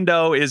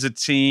 Orlando is a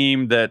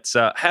team that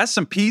has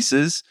some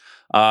pieces.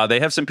 They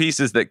have some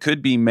pieces that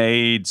could be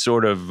made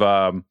sort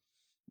of,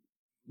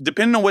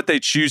 depending on what they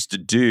choose to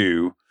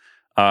do,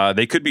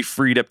 they could be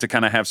freed up to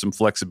kind of have some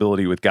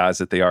flexibility with guys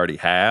that they already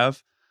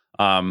have.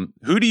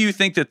 Who do you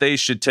think that they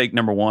should take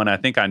number 1? I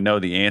think I know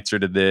the answer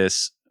to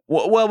this.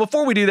 Well,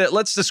 before we do that,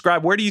 let's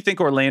describe where do you think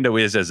Orlando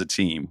is as a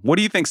team? What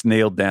do you think's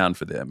nailed down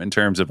for them in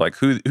terms of like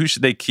who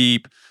should they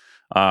keep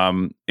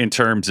in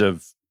terms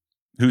of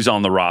who's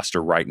on the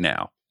roster right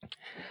now?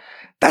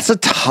 That's a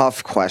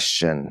tough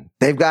question.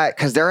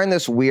 Because they're in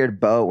this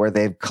weird boat where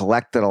they've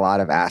collected a lot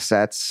of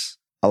assets,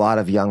 a lot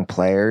of young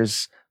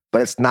players,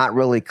 but it's not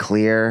really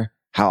clear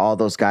how all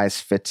those guys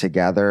fit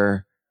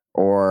together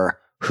or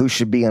who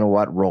should be in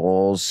what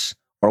roles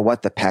or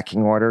what the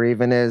pecking order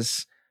even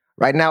is.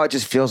 Right now, it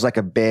just feels like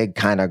a big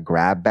kind of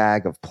grab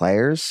bag of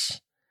players.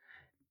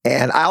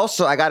 And I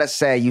got to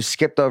say, you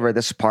skipped over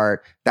this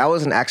part. That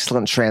was an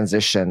excellent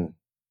transition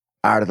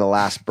out of the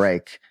last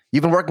break.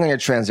 You've been working on your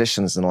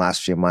transitions in the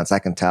last few months, I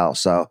can tell.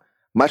 So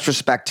much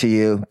respect to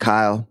you,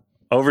 Kyle.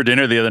 Over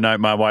dinner the other night,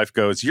 my wife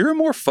goes, "You're a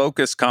more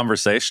focused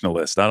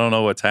conversationalist. I don't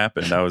know what's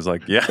happened." I was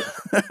like, "Yeah."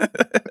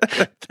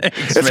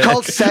 Thanks, it's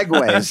called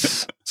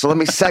segues. So let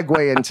me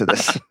segue into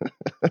this.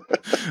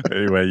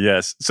 Anyway,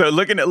 yes. So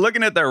looking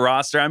at their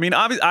roster, I mean,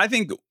 obviously, I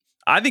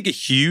think a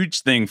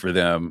huge thing for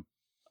them.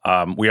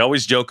 We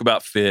always joke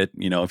about fit.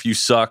 You know, if you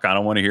suck, I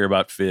don't want to hear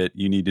about fit.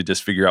 You need to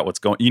just figure out what's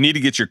going. You need to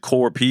get your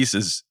core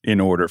pieces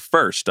in order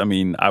first. I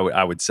mean,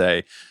 I would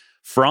say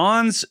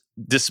Franz,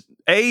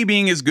 A,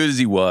 being as good as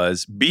he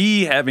was,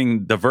 B,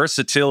 having the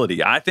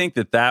versatility. I think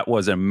that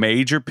was a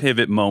major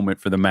pivot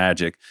moment for the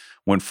Magic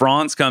when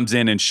Franz comes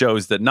in and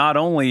shows that not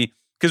only,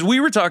 because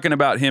we were talking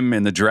about him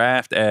in the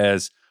draft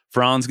as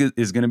Franz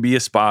is going to be a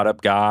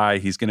spot-up guy.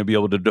 He's going to be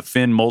able to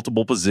defend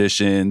multiple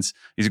positions.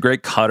 He's a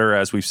great cutter,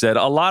 as we've said.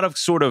 A lot of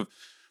sort of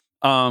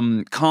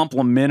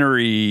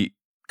complimentary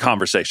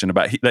conversation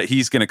about that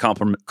he's going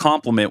to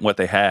complement what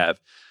they have.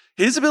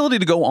 His ability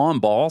to go on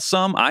ball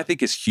some, I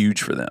think, is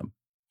huge for them.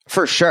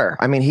 For sure.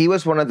 I mean, he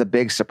was one of the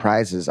big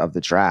surprises of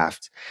the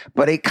draft,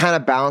 but it kind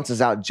of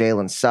balances out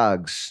Jalen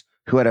Suggs,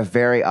 who had a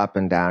very up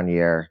and down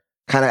year.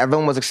 Kind of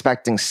everyone was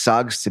expecting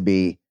Suggs to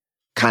be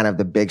kind of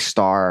the big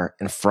star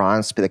and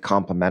Franz to be the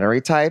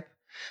complimentary type,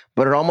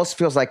 but it almost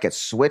feels like it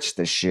switched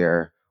this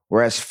year,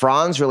 whereas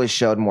Franz really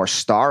showed more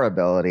star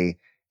ability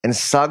and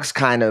Suggs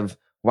kind of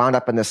wound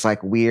up in this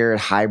like weird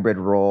hybrid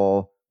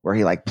role where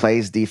he like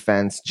plays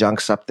defense,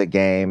 junks up the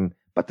game,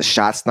 but the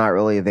shot's not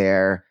really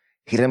there.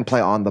 He didn't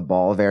play on the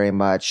ball very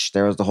much.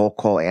 There was the whole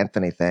Cole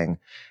Anthony thing.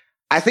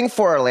 I think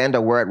for Orlando,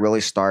 where it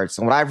really starts,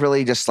 and what I've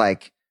really just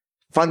like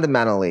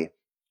fundamentally,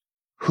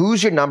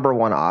 who's your number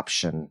 1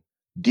 option?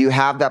 Do you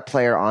have that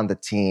player on the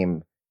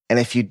team? And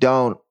if you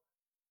don't,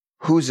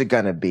 who's it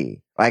going to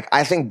be? Like,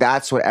 I think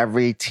that's what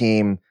every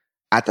team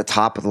at the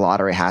top of the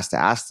lottery has to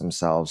ask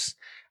themselves.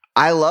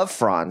 I love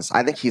Franz.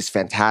 I think he's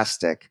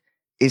fantastic.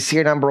 Is he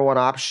your number 1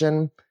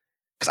 option?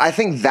 Because I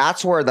think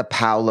that's where the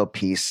Paolo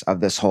piece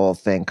of this whole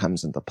thing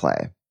comes into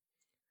play.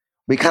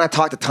 We kind of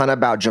talked a ton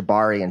about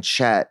Jabari and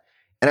Chet.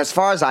 And as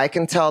far as I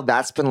can tell,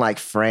 that's been like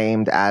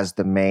framed as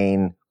the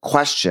main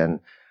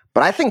question.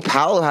 But I think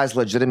Paolo has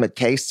legitimate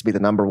case to be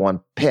the number one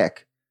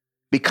pick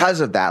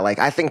because of that. Like,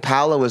 I think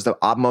Paolo was the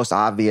most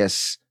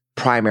obvious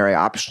primary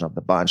option of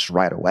the bunch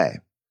right away.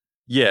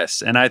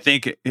 Yes, and I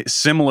think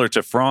similar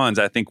to Franz,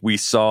 I think we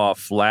saw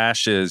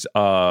flashes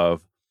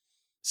of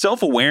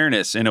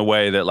self-awareness in a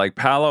way that like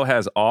Paolo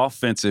has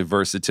offensive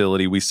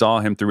versatility. We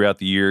saw him throughout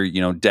the year,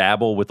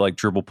 dabble with like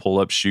dribble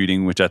pull-up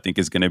shooting, which I think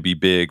is going to be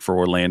big for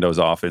Orlando's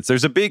offense.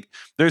 There's a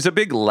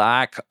big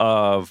lack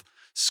of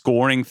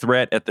scoring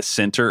threat at the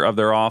center of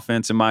their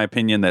offense, in my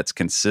opinion, that's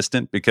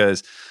consistent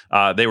because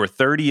they were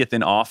 30th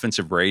in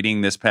offensive rating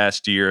this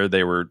past year.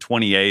 They were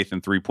 28th in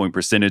three-point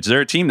percentage.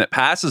 They're a team that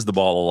passes the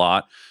ball a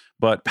lot,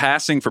 but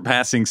passing for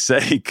passing's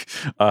sake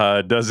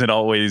doesn't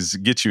always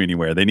get you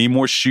anywhere. They need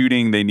more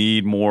shooting. They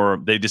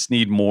just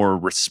need more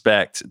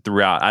respect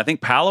throughout. I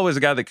think Paolo is a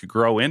guy that could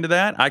grow into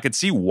that. I could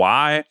see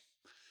why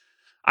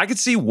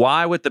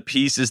with the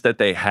pieces that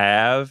they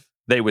have,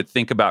 they would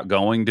think about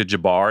going to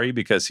Jabari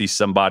because he's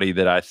somebody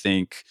that I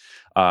think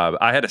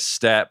I had a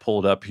stat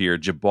pulled up here.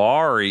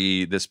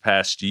 Jabari this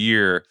past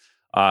year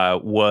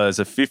was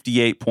a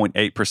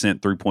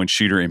 58.8% three-point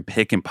shooter in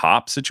pick and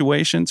pop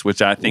situations,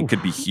 which I think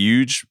could be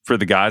huge for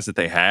the guys that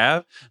they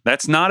have.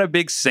 That's not a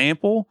big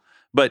sample,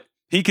 but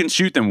he can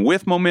shoot them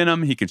with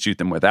momentum. He can shoot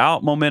them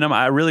without momentum.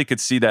 I really could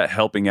see that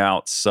helping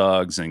out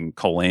Suggs and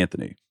Cole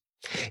Anthony.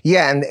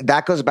 Yeah, and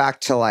that goes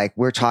back to like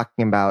we're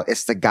talking about,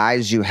 it's the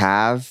guys you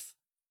have,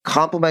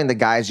 complementing the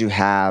guys you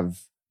have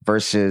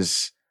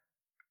versus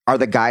are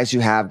the guys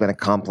you have going to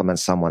complement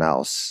someone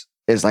else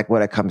is like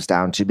what it comes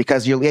down to.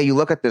 Because you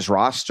look at this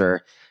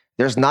roster,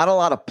 there's not a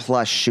lot of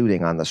plus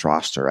shooting on this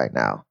roster right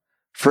now.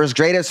 For as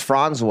great as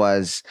Franz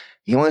was,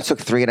 he only took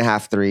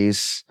 3.5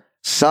 threes.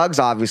 Suggs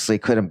obviously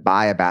couldn't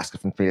buy a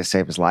basket from three to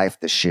save his life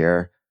this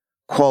year.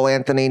 Cole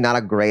Anthony, not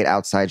a great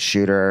outside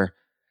shooter.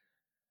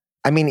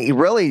 I mean, he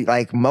really,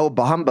 like, Mo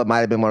Bamba might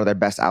have been one of their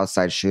best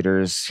outside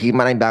shooters. He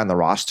might be on the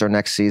roster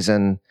next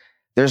season.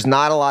 There's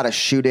not a lot of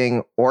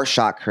shooting or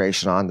shot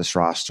creation on this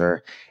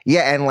roster.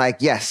 Yeah, and like,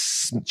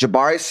 yes,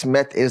 Jabari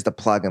Smith is the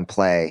plug and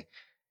play.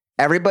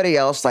 Everybody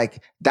else,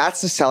 like,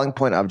 that's the selling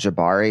point of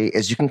Jabari,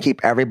 is you can keep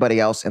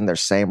everybody else in their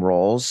same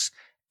roles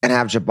and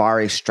have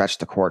Jabari stretch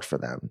the court for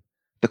them.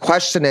 The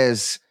question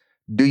is,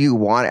 do you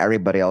want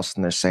everybody else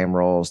in their same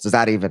roles? Does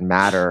that even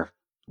matter,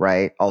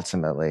 right?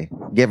 Ultimately,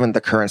 given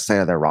the current state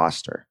of their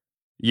roster.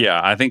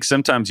 Yeah, I think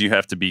sometimes you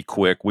have to be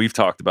quick. We've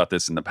talked about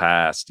this in the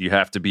past. You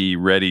have to be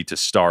ready to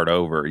start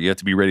over. You have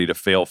to be ready to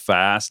fail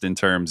fast in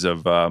terms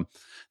of the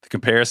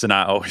comparison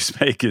I always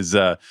make is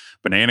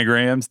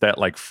Bananagrams, that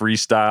like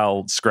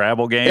freestyle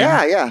Scrabble game.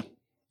 Yeah.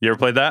 You ever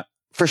played that?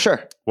 For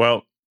sure.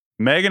 Well,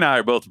 Meg and I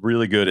are both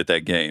really good at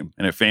that game.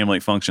 And at family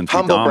functions,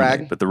 humble we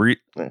dominate.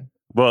 brag.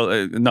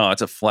 But no,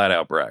 it's a flat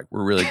out brag.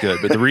 We're really good.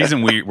 But the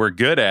reason we're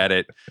good at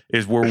it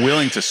is we're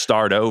willing to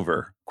start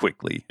over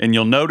quickly. And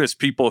you'll notice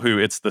people who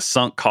it's the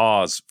sunk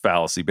cause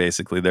fallacy,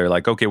 basically. They're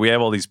like, okay, we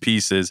have all these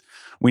pieces.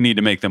 We need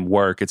to make them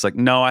work. It's like,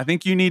 no, I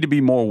think you need to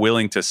be more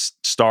willing to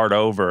start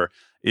over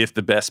if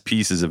the best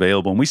piece is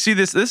available. And we see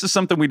this. This is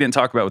something we didn't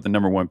talk about with the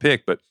number one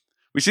pick, but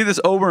we see this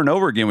over and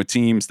over again with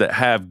teams that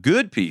have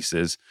good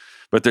pieces,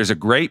 but there's a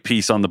great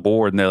piece on the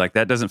board, and they're like,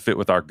 that doesn't fit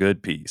with our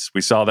good piece. We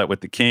saw that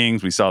with the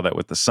Kings. We saw that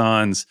with the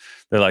Suns.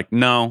 They're like,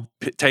 no,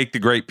 take the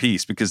great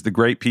piece because the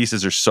great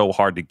pieces are so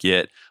hard to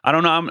get. I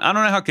don't know. I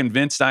don't know how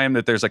convinced I am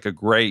that there's like a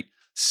great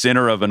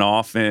center of an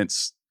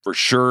offense for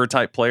sure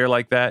type player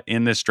like that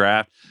in this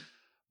draft.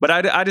 But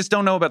I just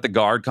don't know about the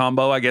guard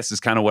combo, I guess, is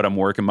kind of what I'm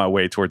working my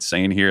way towards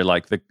saying here.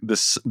 Like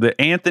the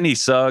Anthony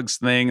Suggs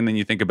thing, and then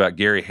you think about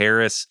Gary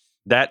Harris,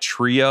 that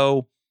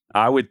trio,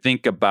 I would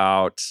think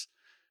about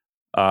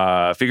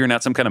figuring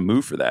out some kind of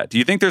move for that. Do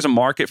you think there's a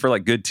market for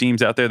like good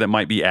teams out there that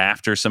might be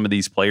after some of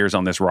these players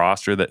on this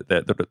roster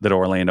that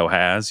Orlando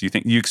has?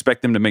 You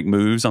expect them to make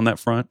moves on that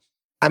front?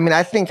 I mean,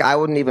 I think I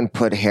wouldn't even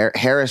put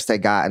Harris they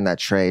got in that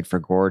trade for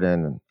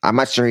Gordon. I'm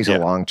not sure he's a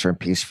long-term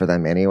piece for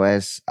them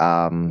anyways.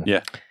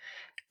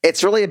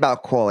 It's really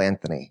about Cole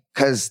Anthony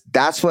because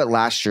that's what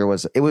last year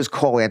was. It was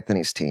Cole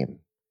Anthony's team.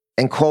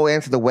 And Cole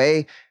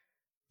Anthony,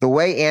 the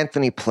way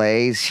Anthony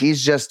plays,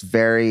 he's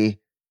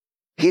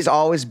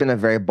always been a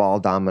very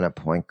ball-dominant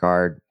point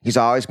guard. He's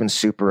always been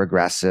super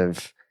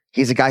aggressive.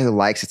 He's a guy who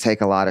likes to take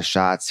a lot of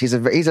shots. He's a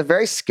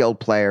very skilled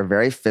player,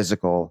 very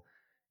physical.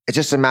 It's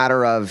just a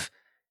matter of,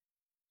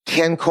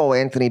 can Cole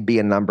Anthony be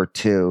a number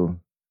two?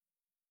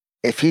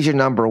 If he's your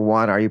number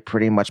one, are you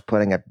pretty much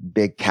putting a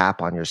big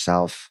cap on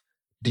yourself?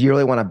 Do you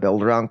really want to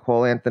build around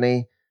Cole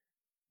Anthony?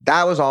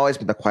 That was always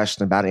been the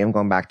question about him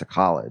going back to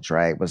college,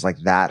 right? It was like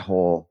that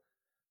whole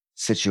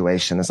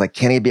situation. It's like,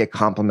 can he be a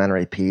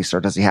complementary piece or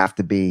does he have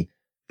to be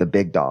the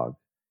big dog?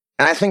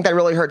 And I think that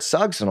really hurt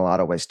Suggs in a lot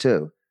of ways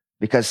too,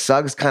 because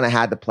Suggs kind of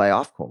had to play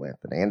off Cole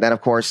Anthony. And then of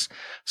course,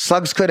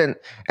 Suggs couldn't.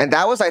 And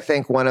that was, I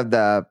think, one of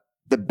the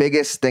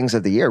biggest things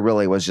of the year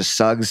really was just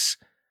Suggs.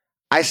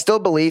 I still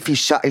believe he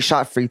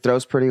shot free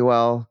throws pretty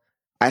well.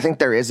 I think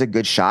there is a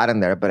good shot in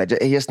there, but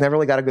he just never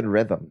really got a good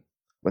rhythm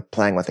with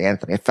playing with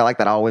Anthony. It felt like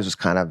that always was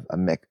kind of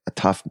a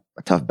tough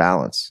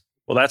balance.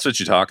 Well, that's what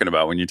you're talking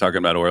about when you're talking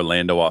about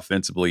Orlando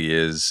offensively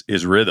is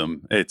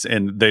rhythm.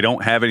 And they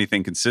don't have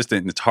anything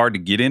consistent, and it's hard to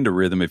get into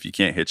rhythm if you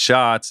can't hit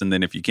shots. And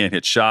then if you can't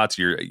hit shots,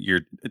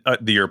 your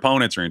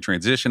opponents are in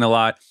transition a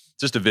lot.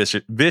 Just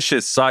a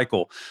vicious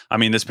cycle. I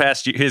mean, this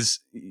past year,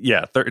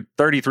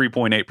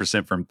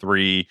 33.8% from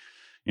three.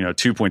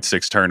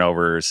 2.6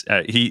 turnovers.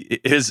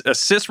 His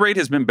assist rate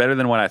has been better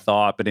than what I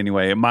thought. But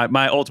anyway,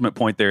 my ultimate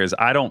point there is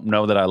I don't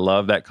know that I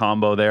love that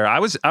combo there. I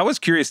was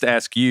curious to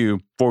ask you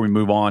before we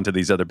move on to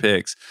these other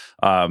picks.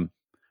 What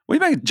do you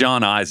think of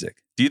John Isaac?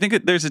 Do you think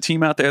that there's a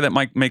team out there that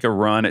might make a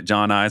run at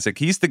John Isaac?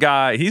 He's the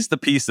guy. He's the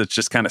piece that's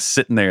just kind of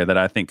sitting there that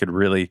I think could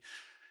really.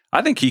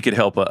 I think he could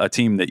help a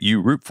team that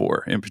you root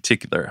for in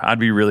particular. I'd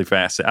be really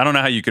fascinated. I don't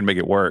know how you can make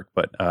it work,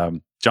 but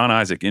John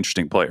Isaac,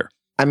 interesting player.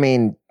 I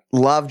mean,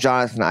 love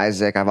Jonathan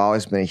Isaac. I've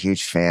always been a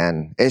huge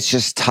fan. It's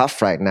just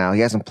tough right now. He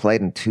hasn't played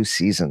in 2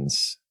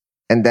 seasons.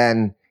 And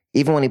then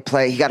even when he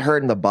played, he got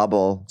hurt in the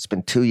bubble. It's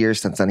been 2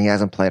 years since then. He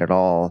hasn't played at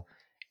all.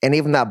 And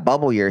even that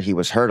bubble year, he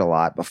was hurt a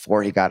lot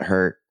before he got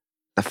hurt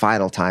the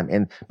final time.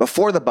 And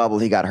before the bubble,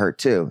 he got hurt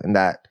too in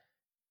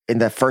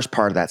the first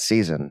part of that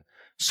season.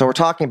 So we're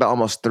talking about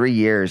almost 3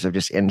 years of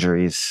just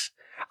injuries.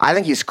 I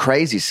think he's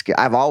crazy.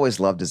 I've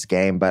always loved his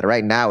game, but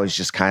right now is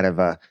just kind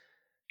of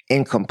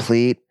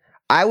incomplete.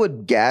 I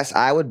would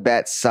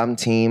bet some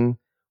team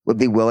would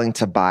be willing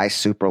to buy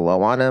super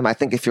low on him. I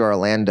think if you're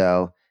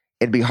Orlando,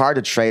 it'd be hard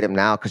to trade him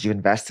now because you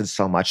invested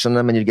so much in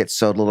him and you'd get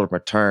so little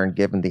return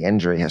given the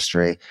injury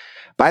history.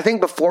 But I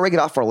think before we get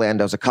off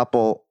Orlando,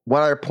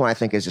 one other point I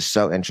think is just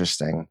so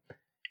interesting.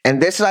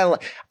 And this is,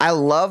 I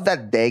love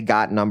that they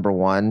got number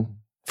 1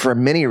 for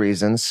many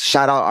reasons.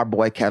 Shout out our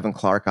boy Kevin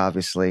Clark,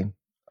 obviously,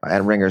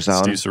 at Ringer's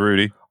Own. Steve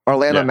Cerruti.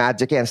 Orlando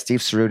Magic and Steve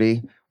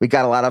Cerruti. We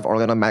got a lot of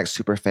Orlando Magic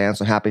super fans,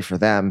 so happy for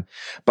them.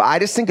 But I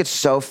just think it's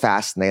so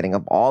fascinating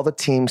of all the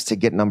teams to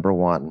get number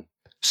 1.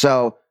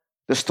 So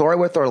the story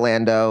with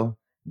Orlando,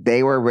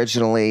 they were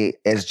originally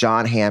as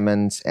John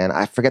Hammond, and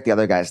I forget the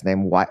other guy's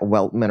name,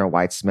 Weltman or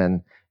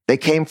Weitzman. They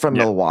came from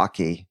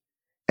Milwaukee,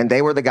 and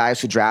they were the guys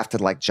who drafted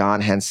like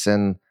John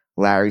Henson,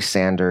 Larry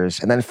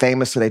Sanders, and then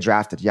famously they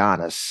drafted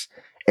Giannis.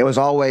 It was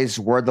always,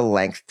 we're the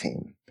length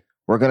team.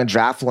 We're going to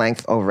draft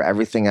length over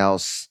everything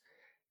else.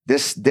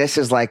 This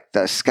is like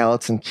the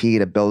skeleton key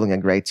to building a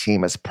great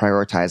team is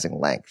prioritizing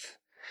length.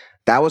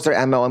 That was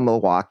their MO in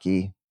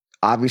Milwaukee.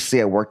 Obviously,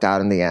 it worked out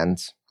in the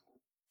end.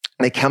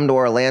 They come to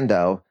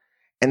Orlando,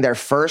 and their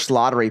first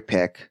lottery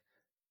pick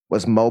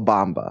was Mo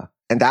Bamba,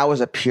 and that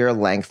was a pure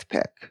length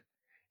pick.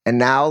 And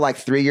now, like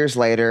 3 years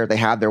later, they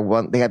have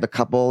a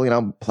couple,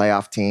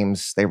 playoff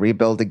teams. They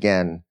rebuild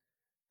again.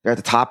 They're at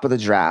the top of the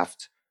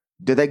draft.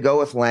 Do they go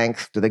with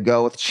length? Do they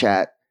go with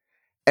Chet?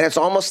 And it's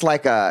almost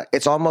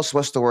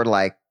what's the word,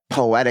 like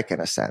poetic in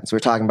a sense. We're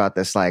talking about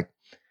this, like,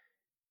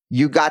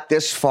 you got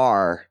this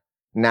far.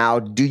 Now,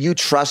 do you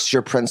trust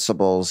your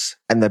principles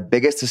and the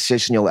biggest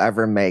decision you'll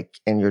ever make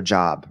in your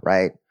job,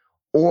 right?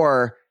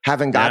 Or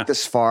having got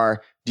this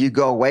far, do you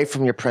go away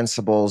from your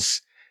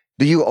principles?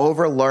 Do you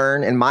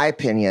overlearn? In my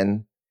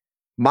opinion,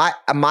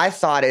 my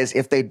thought is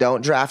if they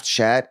don't draft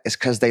Chet, it's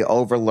because they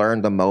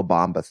overlearned the Mo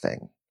Bamba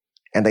thing.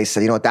 And they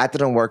said, that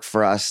didn't work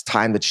for us,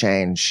 time to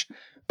change.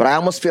 But I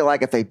almost feel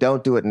like if they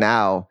don't do it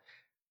now,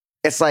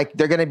 it's like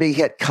they're going to be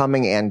hit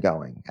coming and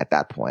going at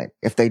that point.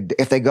 If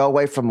they go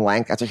away from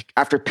length,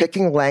 after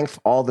picking length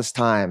all this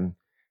time,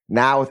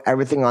 now with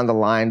everything on the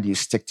line, do you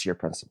stick to your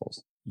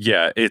principles?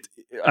 Yeah,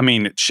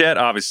 Chet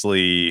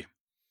obviously,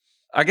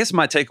 I guess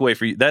my takeaway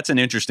for you, that's an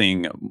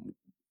interesting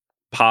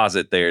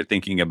posit there,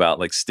 thinking about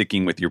like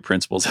sticking with your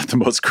principles at the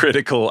most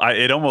critical.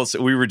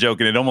 We were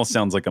joking, it almost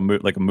sounds like a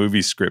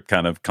movie script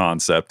kind of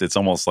concept. It's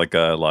almost like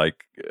a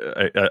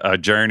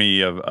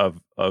journey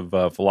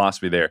of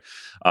philosophy there.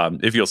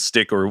 If you'll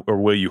stick or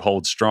will you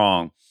hold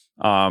strong?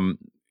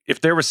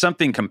 If there was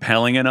something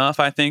compelling enough,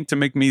 I think, to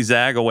make me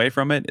zag away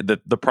from it,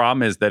 the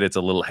problem is that it's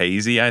a little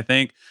hazy, I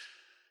think.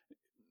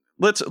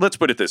 Let's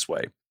put it this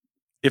way.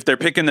 If they're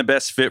picking the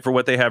best fit for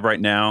what they have right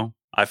now,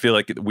 I feel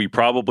like we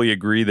probably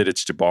agree that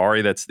it's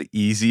Jabari. That's the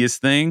easiest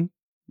thing,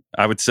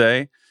 I would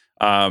say.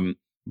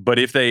 But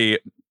if they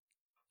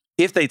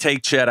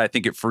take Chet, I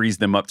think it frees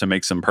them up to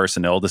make some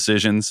personnel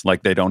decisions.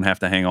 Like they don't have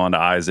to hang on to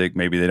Isaac.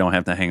 Maybe they don't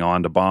have to hang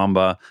on to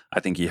Bamba. I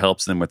think he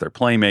helps them with their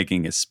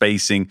playmaking, his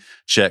spacing.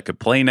 Chet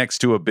could play next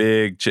to a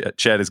big.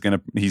 Chet is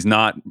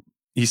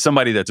he's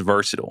somebody that's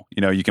versatile.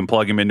 You can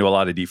plug him into a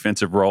lot of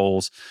defensive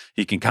roles.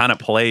 He can kind of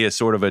play as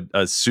sort of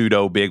a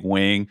pseudo big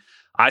wing.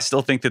 I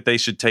still think that they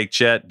should take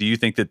Chet. Do you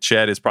think that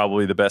Chet is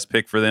probably the best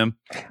pick for them?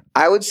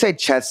 I would say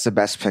Chet's the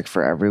best pick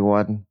for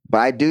everyone, but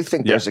I do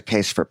think there's a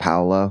case for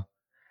Paolo.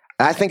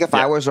 And I think if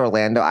I was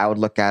Orlando, I would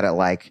look at it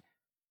like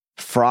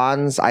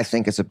Franz, I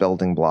think, is a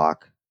building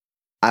block.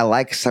 I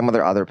like some of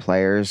their other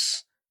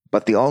players,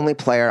 but the only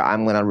player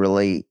I'm going to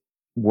really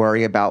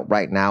worry about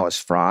right now is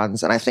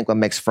Franz. And I think what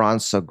makes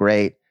Franz so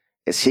great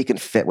is he can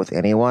fit with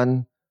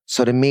anyone.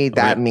 So to me,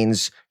 that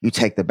means you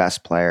take the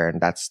best player, and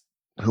that's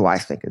who I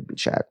think would be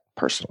Chet,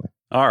 personally.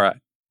 All right.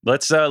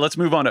 Let's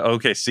move on to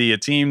OKC, a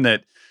team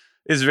that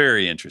is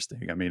very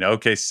interesting. I mean,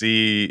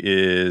 OKC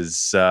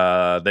is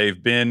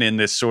they've been in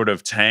this sort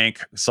of tank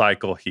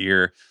cycle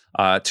here.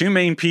 Two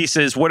main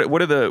pieces. What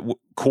are the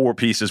core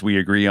pieces we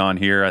agree on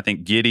here? I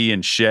think Giddey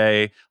and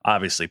Shea,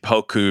 obviously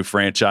Poku,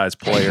 franchise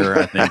player,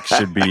 I think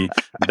should be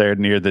there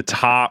near the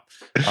top.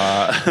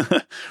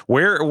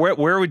 Where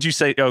would you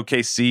say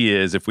OKC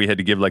is if we had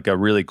to give like a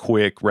really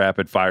quick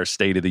rapid fire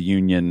state of the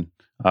union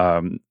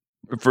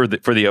for the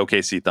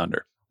OKC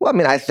Thunder? Well, I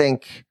mean, I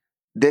think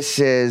this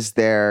is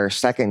their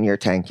second year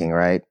tanking,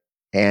 right?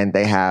 And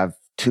they have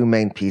two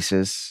main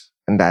pieces,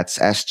 and that's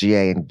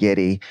SGA and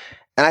Giddey.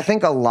 And I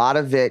think a lot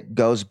of it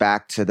goes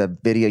back to the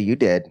video you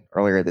did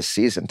earlier this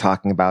season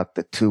talking about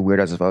the two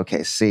weirdos of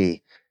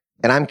OKC.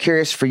 And I'm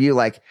curious for you,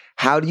 like,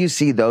 how do you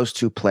see those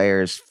two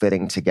players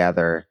fitting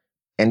together?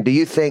 And do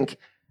you think,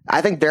 I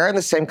think they're in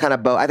the same kind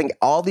of boat. I think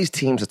all these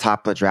teams at the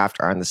top of the draft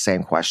are in the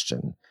same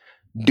question.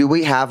 Do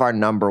we have our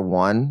number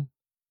one?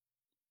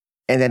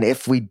 And then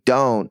if we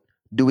don't,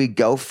 do we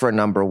go for a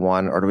number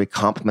one, or do we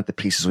complement the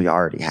pieces we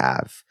already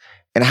have?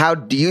 And how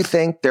do you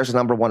think there's a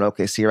number one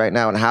OKC right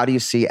now? And how do you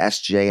see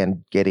SJ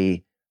and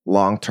Giddey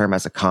long-term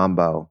as a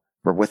combo,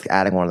 or with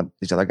adding one of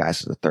these other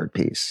guys as a third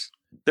piece?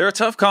 They're a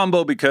tough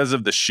combo because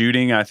of the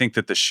shooting. I think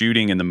that the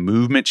shooting and the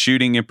movement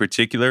shooting in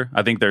particular,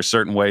 I think there's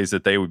certain ways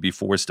that they would be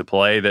forced to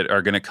play that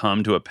are going to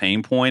come to a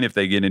pain point if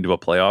they get into a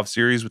playoff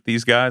series with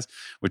these guys,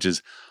 which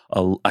is,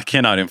 I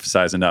cannot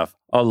emphasize enough,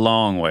 a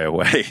long way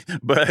away.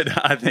 But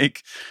I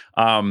think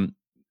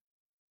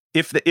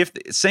if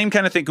same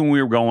kind of thinking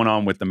we were going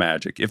on with the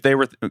Magic, if they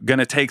were going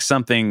to take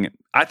something,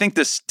 I think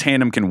this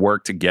tandem can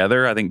work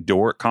together. I think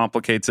Dort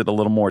complicates it a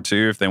little more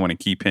too, if they want to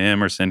keep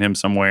him or send him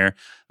somewhere.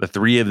 The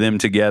three of them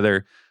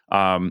together,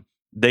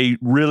 they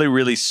really,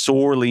 really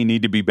sorely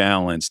need to be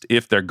balanced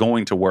if they're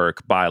going to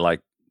work by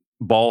like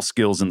ball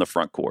skills in the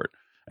front court.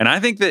 And I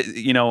think that,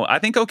 I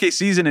think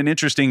OKC's in an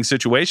interesting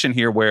situation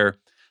here where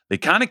they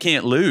kind of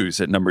can't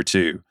lose at number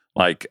two.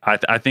 Like,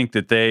 I think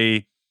that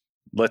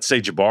let's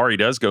say Jabari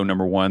does go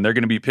number one, they're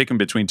going to be picking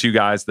between two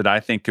guys that I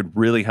think could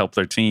really help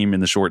their team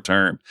in the short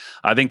term.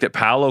 I think that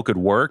Paolo could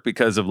work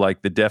because of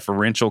like the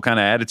deferential kind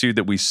of attitude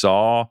that we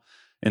saw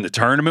in the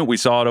tournament. We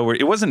saw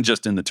it wasn't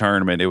just in the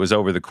tournament, it was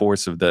over the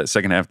course of the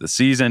second half of the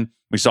season.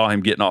 We saw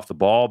him getting off the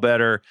ball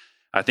better.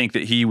 I think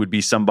that he would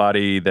be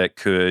somebody that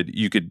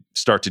you could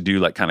start to do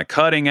like kind of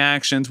cutting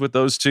actions with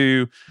those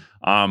two.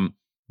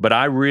 But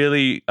I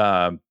really,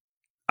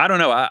 I don't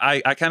know.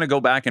 I kind of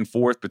go back and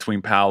forth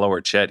between Paolo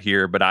or Chet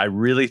here, but I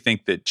really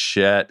think that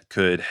Chet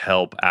could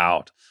help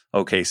out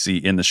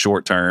OKC in the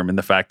short term, and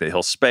the fact that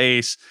he'll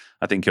space.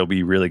 I think he'll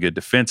be really good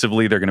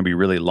defensively. They're going to be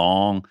really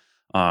long.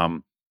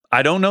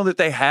 I don't know that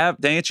they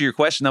have, to answer your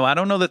question though, I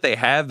don't know that they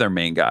have their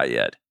main guy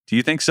yet. Do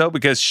you think so?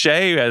 Because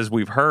Shea, as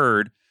we've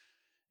heard,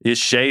 is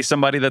Shea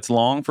somebody that's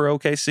long for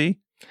OKC?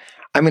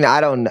 I mean,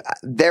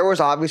 there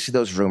was obviously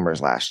those rumors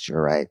last year,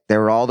 right?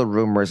 There were all the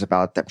rumors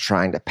about them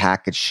trying to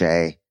package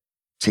Shea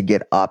to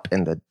get up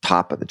in the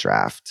top of the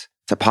draft,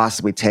 to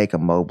possibly take a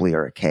Mobley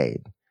or a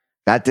Cade.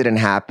 That didn't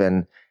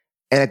happen.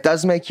 And it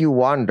does make you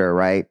wonder,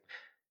 right?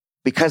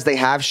 Because they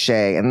have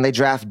Shea and they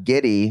draft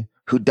Giddey,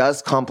 who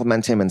does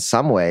complement him in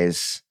some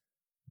ways,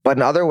 but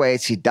in other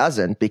ways he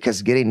doesn't,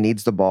 because Giddey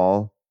needs the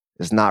ball,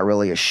 is not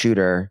really a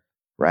shooter,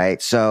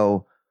 right?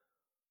 So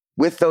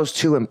with those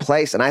two in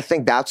place, and I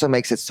think that's what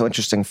makes it so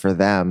interesting for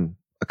them,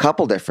 a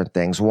couple different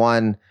things.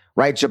 One,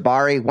 right,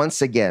 Jabari,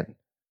 once again,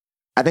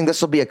 I think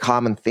this will be a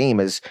common theme,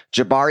 is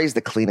Jabari's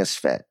the cleanest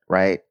fit,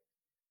 right?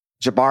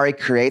 Jabari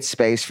creates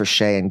space for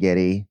Shea and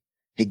Giddey.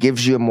 He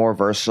gives you a more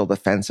versatile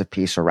defensive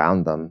piece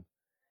around them.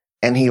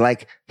 And he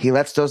lets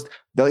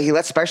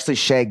especially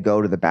Shea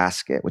go to the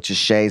basket, which is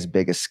Shea's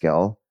biggest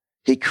skill.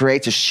 He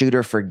creates a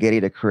shooter for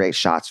Giddey to create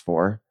shots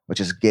for, which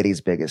is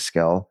Giddey's biggest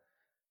skill.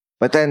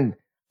 But then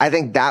I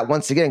think that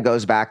once again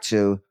goes back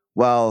to,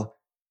 well,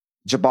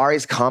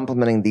 Jabari's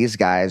complimenting these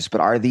guys, but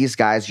are these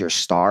guys your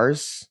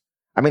stars?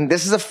 I mean,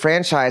 this is a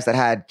franchise that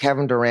had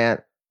Kevin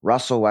Durant,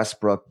 Russell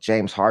Westbrook,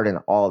 James Harden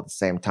all at the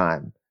same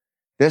time.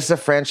 This is a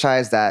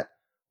franchise that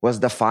was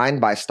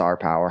defined by star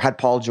power, had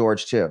Paul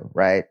George too,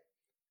 right?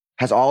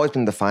 Has always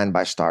been defined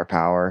by star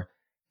power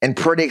and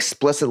pretty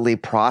explicitly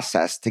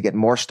processed to get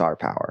more star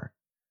power.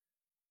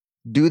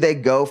 Do they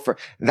go for,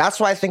 that's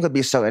why I think would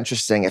be so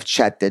interesting if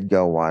Chet did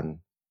go one,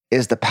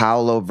 is the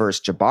Paolo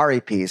versus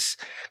Jabari piece.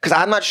 Because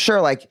I'm not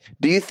sure, like,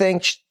 do you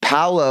think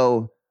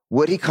Paolo,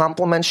 would he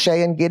complement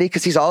Shea and Giddey?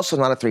 Because he's also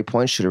not a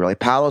three-point shooter, really.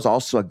 Paolo's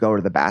also a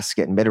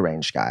go-to-the-basket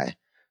mid-range guy.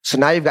 So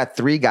now you've got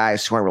three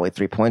guys who aren't really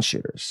three-point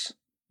shooters.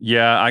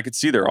 Yeah, I could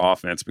see their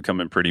offense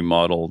becoming pretty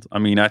muddled. I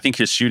mean, I think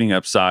his shooting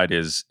upside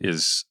is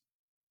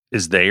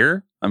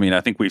there. I mean,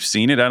 I think we've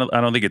seen it. I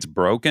don't think it's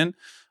broken.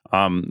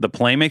 The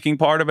playmaking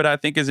part of it, I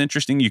think, is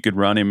interesting. You could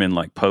run him in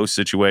like post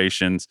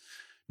situations.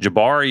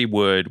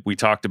 We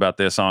talked about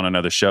this on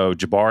another show,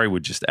 Jabari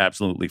would just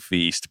absolutely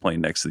feast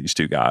playing next to these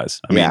two guys.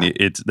 I mean,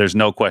 there's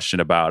no question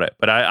about it.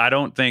 But I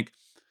don't think,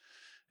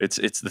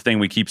 It's the thing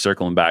we keep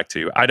circling back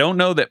to. I don't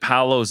know that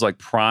Paolo's like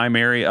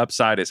primary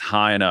upside is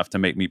high enough to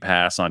make me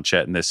pass on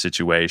Chet in this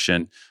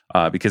situation.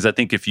 Because I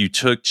think if you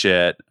took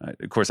Chet,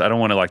 of course, I don't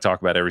want to like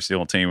talk about every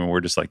single team and we're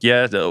just like,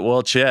 yeah,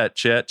 well, Chet's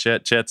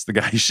the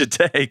guy you should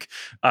take.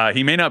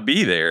 He may not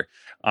be there.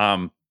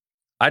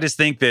 I just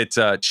think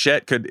that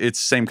Chet could, it's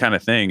the same kind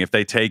of thing. If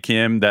they take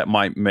him, that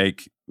might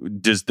make,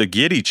 does the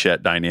Giddey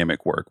Chet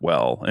dynamic work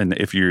well? And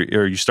if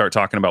you start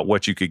talking about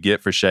what you could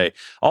get for Shea,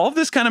 all of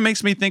this kind of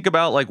makes me think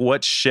about like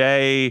what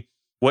Shea's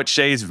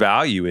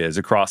value is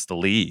across the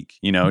league.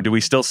 You know,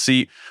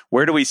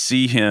 where do we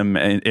see him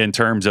in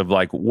terms of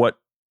like what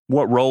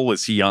role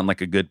is he on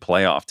like a good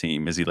playoff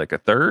team? Is he like a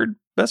third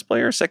best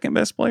player, second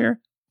best player?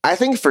 I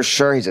think for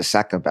sure he's a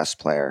second best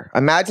player.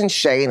 Imagine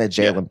Shea in a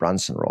Jalen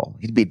Brunson role.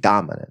 He'd be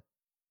dominant,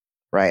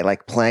 right?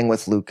 Like playing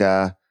with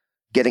Luka,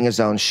 getting his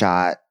own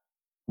shot,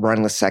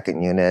 running the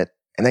second unit,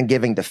 and then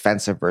giving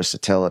defensive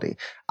versatility.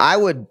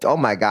 Oh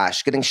my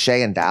gosh, getting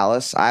Shea in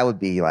Dallas, I would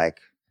be like,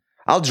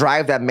 I'll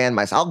drive that man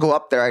myself. I'll go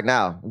up there right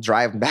now,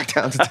 drive him back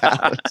down to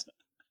Dallas.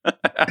 But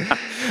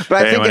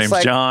I think my it's name's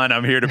like, John.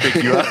 I'm here to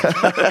pick you up.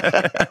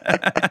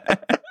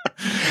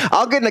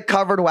 I'll get in a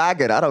covered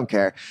wagon. I don't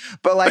care.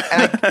 But like,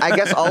 I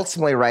guess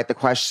ultimately, right, the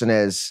question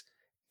is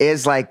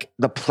like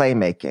the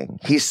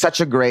playmaking. He's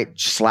such a great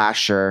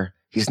slasher.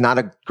 He's not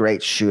a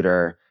great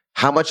shooter.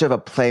 How much of a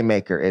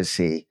playmaker is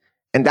he?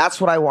 And that's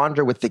what I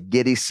wonder with the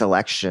Giddey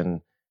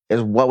selection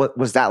is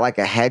was that like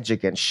a hedge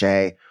against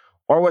Shea?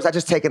 Or was that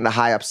just taking the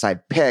high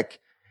upside pick?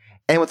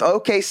 And with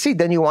OKC,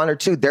 then you wonder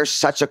too, there's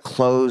such a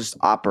closed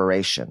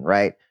operation,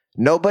 right?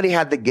 Nobody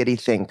had the Giddey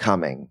thing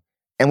coming.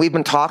 And we've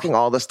been talking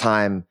all this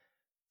time,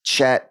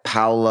 Chet,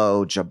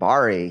 Paolo,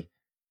 Jabari.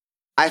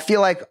 I feel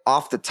like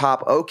off the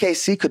top,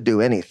 OKC could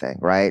do anything,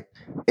 right?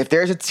 If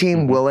there's a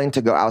team willing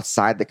to go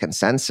outside the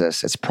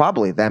consensus, it's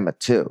probably them at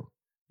 2.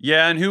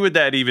 Yeah, and who would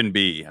that even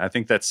be? I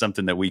think that's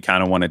something that we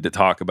kind of wanted to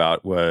talk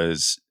about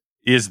who's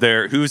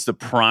the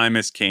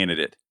primest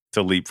candidate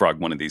to leapfrog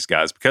one of these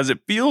guys? Because it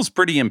feels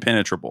pretty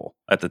impenetrable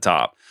at the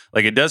top.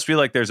 Like it does feel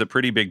like there's a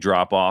pretty big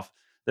drop off.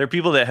 There are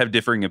people that have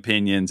differing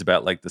opinions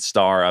about like the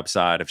star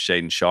upside of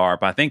Shaedon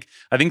Sharpe. I think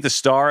the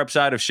star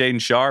upside of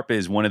Shaedon Sharpe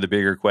is one of the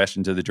bigger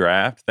questions of the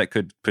draft that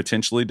could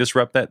potentially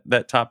disrupt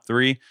that top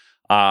 3.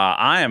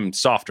 I am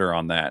softer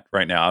on that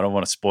right now. I don't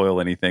want to spoil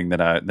anything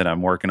that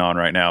I'm working on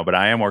right now, but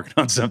I am working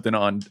on something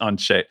on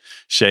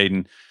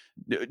Shaedon.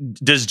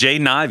 Does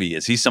Jaden Ivey,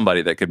 is he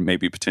somebody that could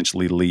maybe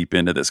potentially leap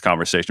into this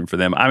conversation for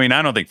them? I mean,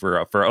 I don't think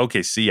for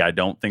OKC, I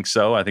don't think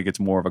so. I think it's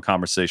more of a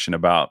conversation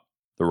about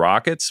the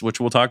Rockets, which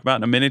we'll talk about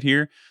in a minute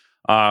here.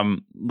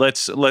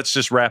 Let's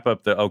just wrap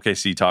up the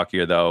OKC talk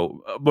here,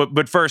 though.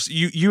 But first,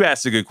 you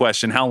asked a good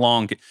question. How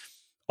long?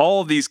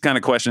 All of these kind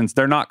of questions,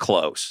 they're not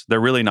close. They're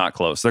really not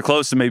close. They're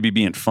close to maybe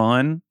being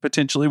fun,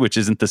 potentially, which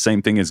isn't the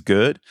same thing as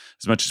good,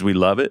 as much as we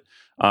love it.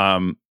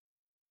 How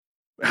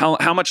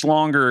much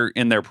longer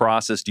in their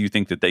process do you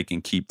think that they can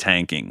keep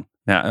tanking?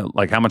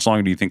 Like, how much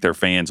longer do you think their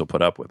fans will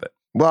put up with it?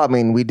 Well, I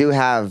mean, we do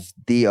have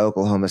the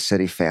Oklahoma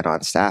City fan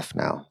on staff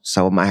now,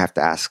 so we might have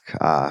to ask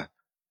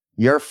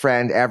your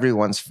friend,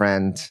 everyone's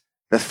friend,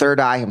 the third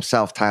eye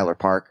himself, Tyler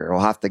Parker.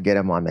 We'll have to get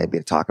him on maybe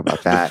to talk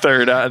about that.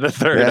 The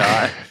third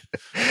eye.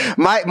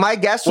 My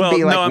guess would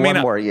be one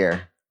more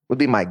year. Would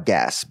be my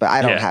guess, but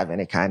I don't have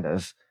any kind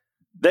of.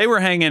 They were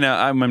hanging.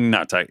 I'm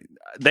not tight.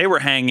 They were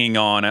hanging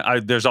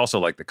on. There's also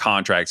like the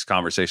contracts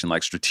conversation,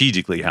 like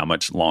strategically, how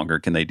much longer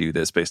can they do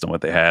this based on what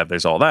they have?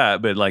 There's all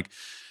that, but like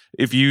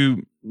if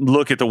you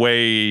look at the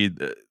way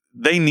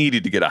they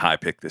needed to get a high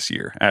pick this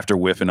year after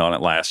whiffing on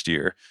it last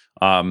year.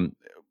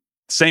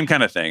 Same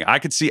kind of thing. I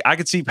could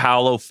see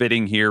Paolo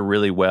fitting here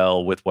really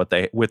well with what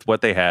they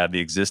had, the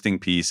existing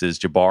pieces.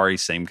 Jabari,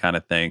 same kind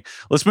of thing.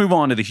 Let's move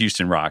on to the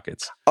Houston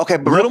Rockets. Okay,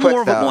 but a little real quick,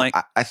 more of a blank.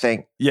 I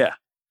think. Yeah,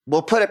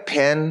 we'll put a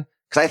pin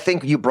because I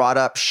think you brought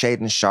up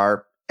Shaedon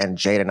Sharpe and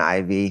Jaden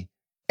Ivey,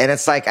 and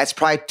it's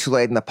probably too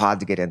late in the pod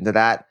to get into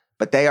that.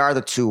 But they are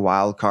the 2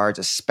 wild cards,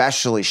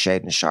 especially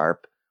Shaedon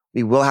Sharpe.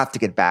 We will have to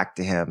get back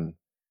to him.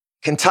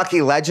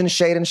 Kentucky legend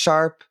Shaedon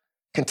Sharpe,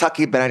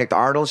 Kentucky Benedict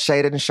Arnold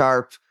Shaedon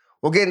Sharpe.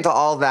 We'll get into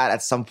all that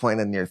at some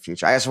point in the near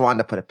future. I just wanted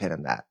to put a pin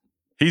in that.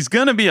 He's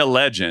going to be a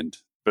legend,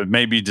 but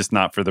maybe just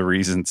not for the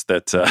reasons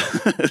that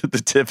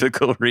the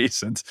typical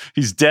reasons.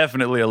 He's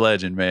definitely a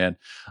legend, man.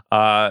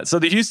 So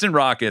the Houston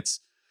Rockets,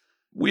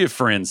 we have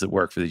friends that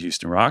work for the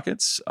Houston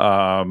Rockets.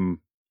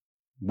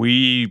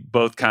 We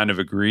both kind of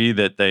agree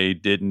that they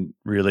didn't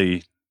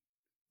really.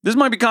 This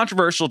might be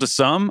controversial to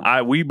some.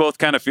 We both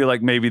kind of feel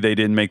like maybe they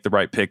didn't make the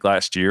right pick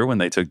last year when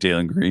they took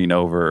Jalen Green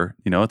over.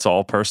 It's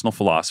all personal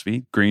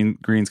philosophy. Green's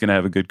going to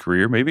have a good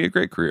career, maybe a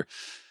great career.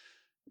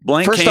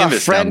 Blank First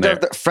canvas off, down there.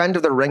 friend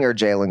of the ringer,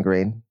 Jalen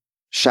Green.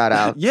 Shout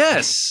out.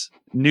 Yes,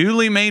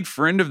 newly made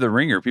friend of the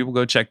ringer. People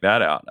go check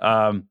that out.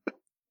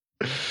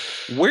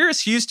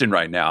 Where's Houston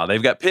right now?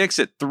 They've got picks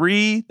at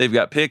 3. They've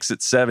got picks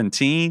at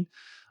 17.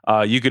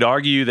 You could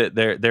argue that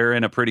they're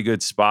in a pretty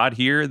good spot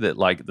here. That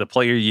like the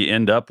player you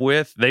end up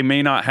with, they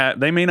may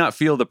not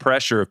feel the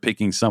pressure of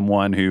picking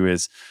someone who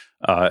is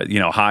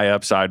high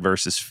upside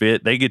versus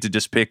fit. They get to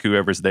just pick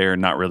whoever's there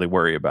and not really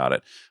worry about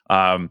it.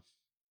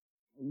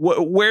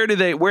 Where do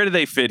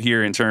they fit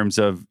here in terms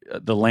of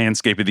the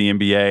landscape of the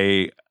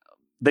NBA?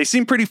 They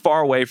seem pretty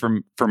far away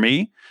for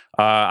me.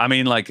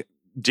 Like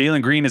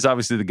Jalen Green is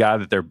obviously the guy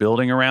that they're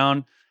building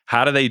around.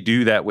 How do they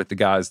do that with the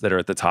guys that are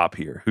at the top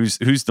here? Who's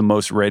the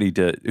most ready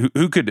to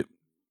who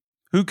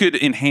could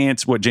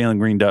enhance what Jalen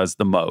Green does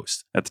the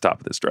most at the top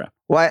of this draft?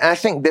 Well, I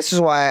think this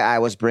is why I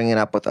was bringing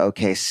up with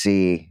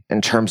OKC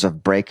in terms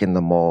of breaking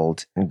the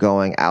mold and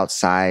going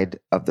outside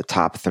of the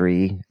top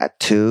 3 at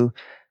 2.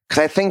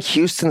 Because I think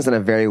Houston's in a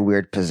very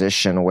weird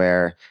position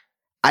where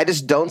I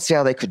just don't see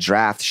how they could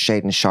draft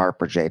Shaedon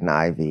Sharpe or Jaden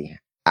Ivey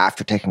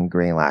after taking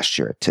Green last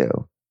year at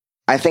 2.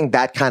 I think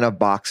that kind of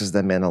boxes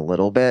them in a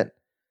little bit.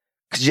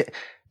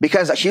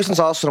 Because Houston's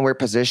also in a weird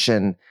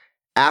position.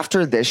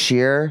 After this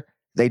year,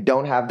 they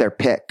don't have their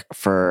pick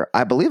for,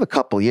 I believe, a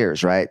couple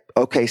years, right?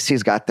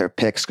 OKC's got their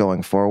picks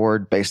going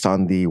forward based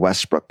on the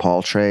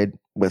Westbrook-Paul trade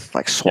with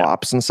like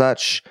swaps and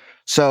such.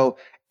 So,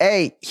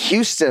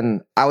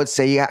 Houston, I would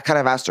say, you kind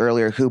of asked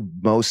earlier who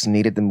most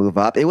needed to move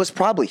up. It was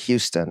probably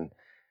Houston.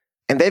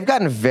 And they've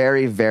gotten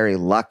very, very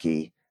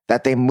lucky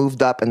that they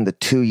moved up in the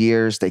 2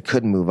 years they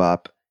could move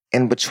up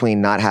in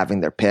between not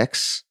having their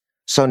picks.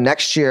 So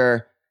next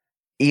year,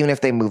 even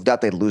if they moved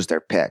up, they'd lose their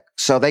pick.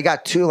 So they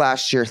got 2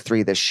 last year,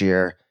 3 this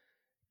year.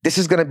 This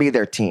is going to be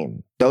their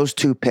team. Those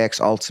 2 picks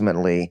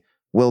ultimately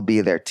will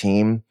be their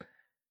team.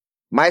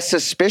 My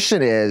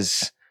suspicion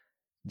is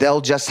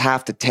they'll just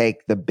have to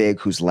take the big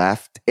who's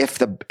left. If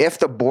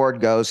the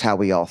board goes how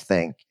we all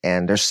think,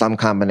 and there's some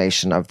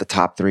combination of the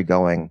top 3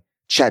 going,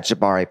 Chet,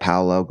 Jabari,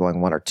 Paolo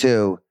going 1 or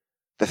 2,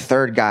 the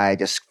third guy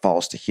just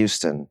falls to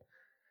Houston.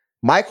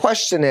 My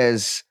question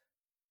is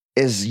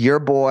your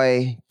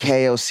boy,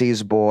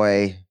 KOC's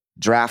boy,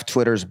 Draft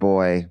Twitter's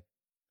boy,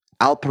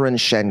 Alperen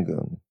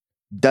Şengün,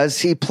 does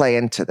he play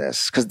into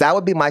this? Because that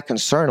would be my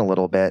concern a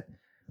little bit.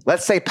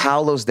 Let's say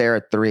Paolo's there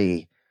at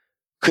 3.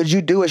 Could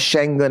you do a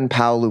Şengün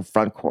Paolo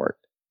front court?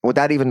 Would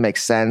that even make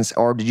sense?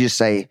 Or did you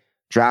say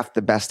draft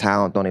the best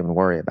talent, don't even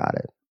worry about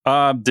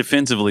it?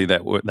 Defensively,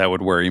 that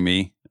would worry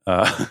me.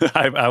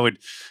 I would,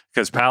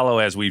 because Paolo,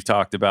 as we've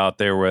talked about,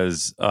 there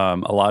was a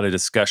lot of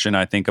discussion,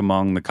 I think,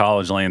 among the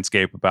college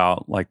landscape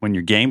about like when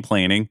you're game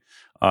planning,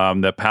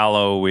 that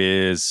Paolo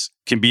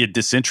can be a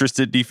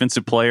disinterested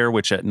defensive player,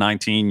 which at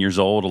 19 years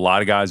old, a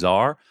lot of guys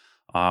are.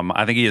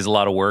 I think he has a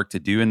lot of work to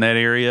do in that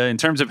area. In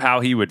terms of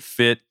how he would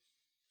fit,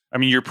 I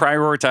mean, you're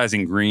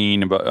prioritizing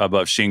Green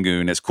above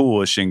Şengün, as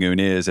cool as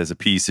Şengün is as a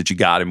piece that you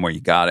got him where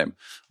you got him.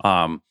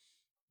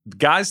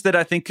 Guys that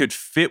I think could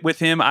fit with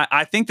him,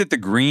 I think that the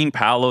Green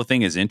Paolo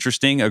thing is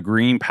interesting. A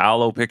Green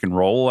Paolo pick and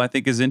roll, I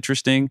think, is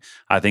interesting.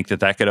 I think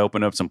that could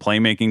open up some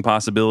playmaking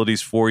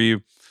possibilities for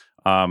you.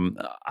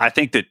 I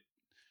think that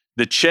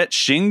the Chet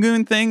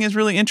Şengün thing is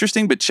really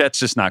interesting, but Chet's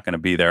just not going to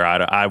be there.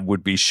 I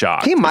would be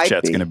shocked if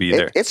Chet's going to be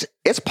there.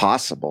 It's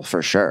possible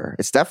for sure.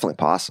 It's definitely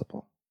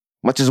possible.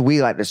 Much as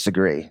we like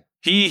disagree.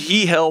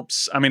 He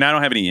helps. I mean, I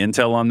don't have any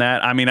intel on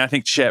that. I mean, I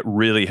think Chet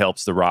really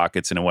helps the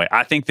Rockets in a way.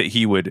 I think that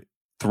he would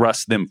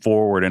thrust them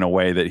forward in a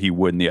way that he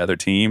would in the other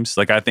teams.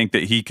 Like, I think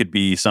that he could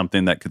be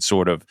something that could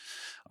sort of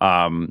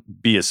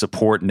be a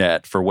support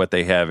net for what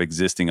they have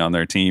existing on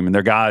their team. And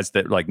they're guys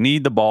that like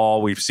need the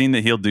ball. We've seen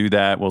that he'll do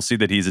that. We'll see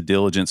that he's a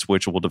diligent,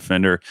 switchable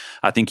defender.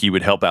 I think he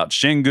would help out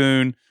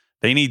Şengün.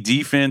 They need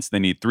defense. They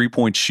need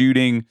 3-point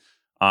shooting.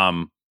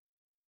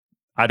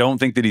 I don't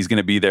think that he's going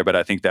to be there, but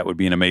I think that would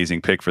be an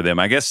amazing pick for them.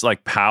 I guess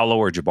like Paolo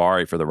or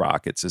Jabari for the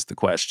Rockets is the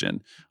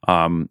question.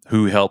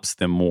 Who helps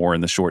them more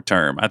in the short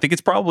term? I think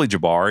it's probably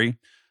Jabari.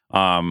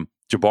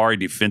 Jabari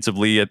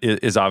defensively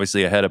is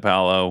obviously ahead of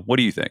Paolo. What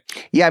do you think?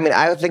 Yeah, I mean,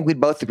 I think we'd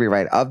both agree,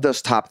 right? Of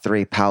those top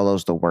 3,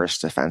 Paolo's the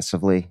worst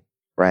defensively,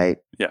 right?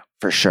 Yeah.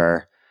 For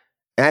sure.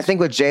 And I think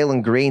with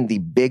Jalen Green,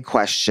 the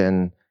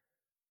question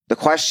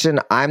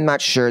I'm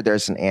not sure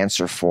there's an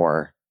answer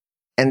for,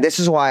 and this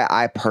is why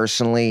I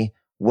personally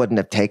wouldn't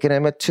have taken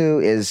him at 2,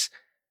 is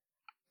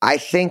I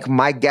think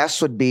my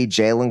guess would be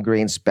Jalen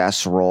Green's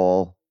best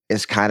role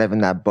is kind of in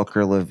that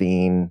Booker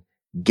Levine,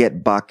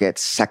 get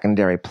buckets,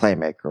 secondary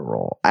playmaker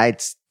role.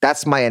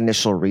 That's my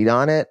initial read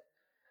on it.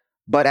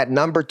 But at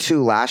number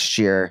 2 last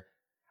year,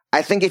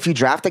 I think if you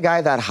draft a guy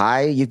that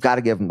high, you've got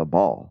to give him the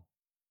ball.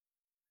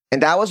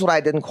 And that was what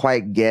I didn't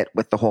quite get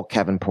with the whole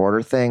Kevin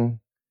Porter thing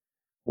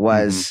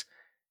was,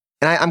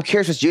 and I'm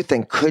curious what you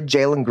think, could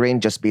Jalen Green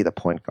just be the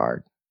point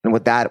guard? And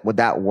would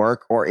that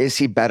work? Or is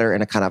he better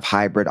in a kind of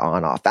hybrid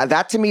on-off?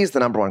 That to me is the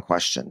number one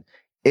question.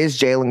 Is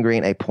Jalen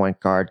Green a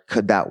point guard?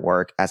 Could that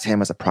work as him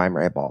as a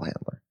primary ball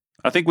handler?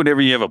 I think whenever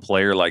you have a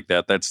player like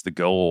that, that's the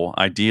goal.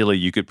 Ideally,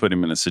 you could put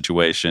him in a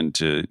situation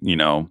to,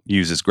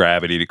 use his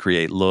gravity to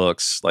create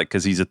looks, like,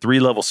 because he's a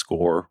 3-level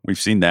scorer. We've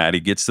seen that. He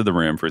gets to the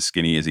rim for as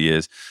skinny as he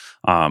is.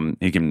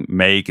 He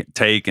can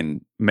take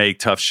and make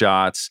tough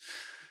shots.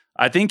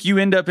 I think you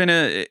end up in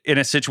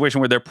a situation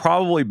where they're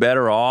probably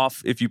better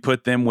off if you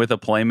put them with a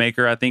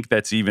playmaker. I think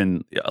that's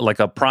even like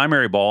a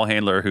primary ball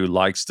handler who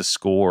likes to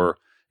score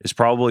is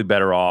probably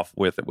better off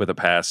with a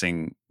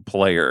passing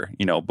player.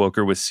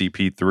 Booker with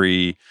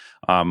CP3,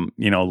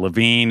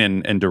 Levine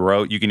and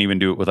DeRozan. You can even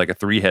do it with like a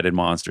 3-headed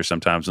monster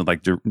sometimes with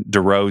like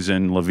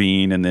DeRozan,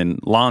 Levine, and then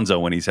Lonzo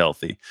when he's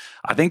healthy.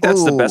 I think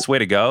that's the best way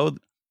to go.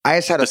 I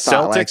just had a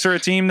thought. The Celtics are a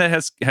team that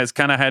has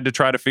kind of had to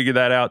try to figure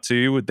that out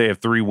too. They have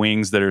 3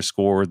 wings that are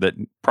scored that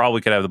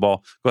probably could have the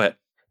ball. Go ahead.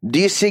 Do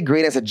you see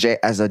Green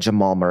as a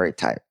Jamal Murray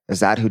type?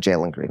 Is that who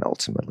Jalen Green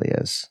ultimately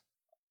is?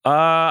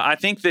 I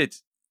think that,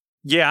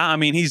 yeah. I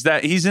mean, he's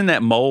in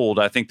that mold.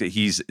 I think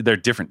that they're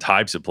different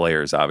types of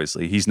players.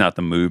 Obviously, he's not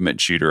the movement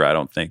shooter. I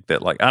don't think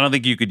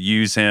you could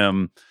use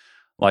him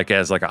like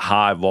as like a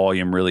high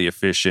volume, really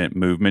efficient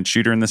movement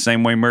shooter in the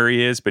same way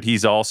Murray is, but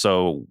he's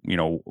also,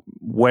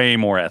 way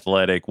more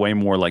athletic, way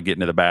more like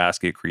getting to the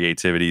basket,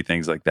 creativity,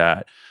 things like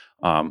that.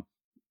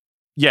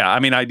 Yeah, I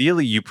mean,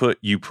 ideally you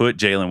put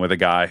Jalen with a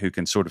guy who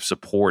can sort of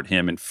support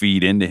him and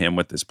feed into him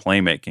with this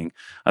playmaking.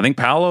 I think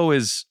Paolo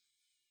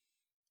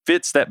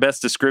fits that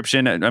best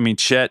description. I mean,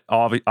 Chet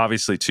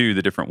obviously too,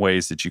 the different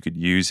ways that you could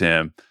use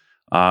him.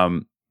 I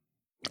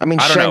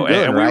don't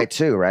know, right?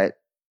 Too, right?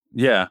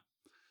 Yeah.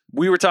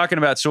 We were talking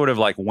about sort of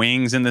like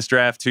wings in this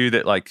draft too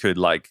that like could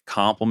like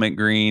complement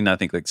Green. I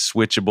think like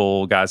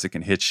switchable guys that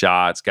can hit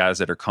shots, guys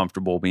that are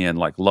comfortable being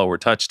like lower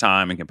touch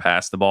time and can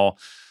pass the ball.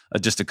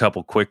 Just a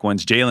couple quick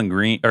ones.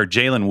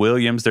 Jalen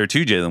Williams. There are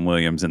 2 Jalen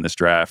Williams in this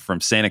draft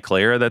from Santa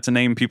Clara. That's a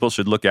name people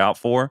should look out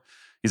for.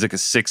 He's like a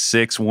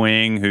 6'6"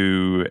 wing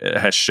who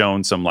has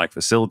shown some like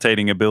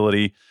facilitating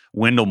ability.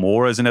 Wendell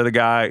Moore is another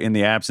guy in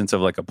the absence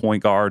of like a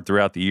point guard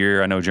throughout the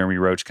year. I know Jeremy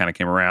Roach kind of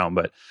came around,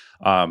 but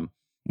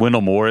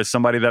Wendell Moore is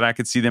somebody that I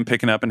could see them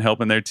picking up and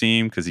helping their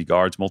team because he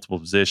guards multiple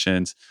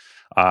positions.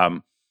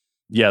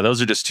 Yeah,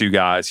 those are just 2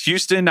 guys.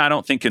 Houston, I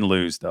don't think can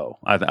lose, though.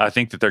 I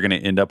think that they're going to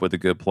end up with a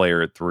good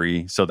player at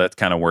 3, so that's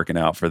kind of working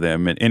out for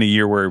them. And in a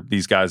year where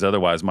these guys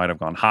otherwise might have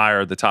gone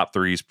higher, the top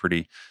 3 is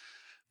pretty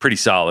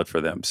solid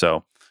for them.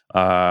 So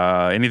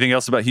anything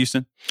else about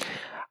Houston?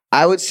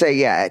 I would say,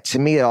 yeah, to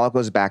me, it all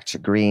goes back to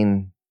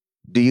Green.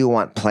 Do you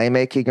want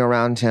playmaking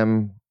around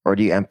him, or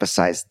do you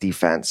emphasize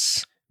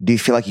defense? Do you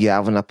feel like you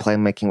have enough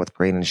playmaking with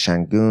Green and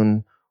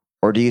Şengün,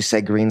 or do you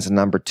say Green's a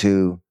number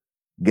 2,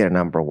 get a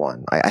number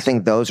 1? I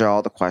think those are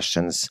all the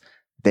questions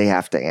they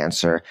have to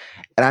answer,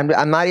 and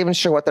I'm not even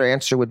sure what their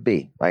answer would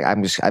be. Like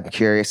I'm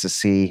curious to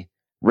see.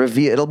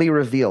 It'll be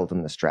revealed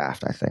in this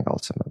draft, I think,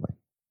 ultimately.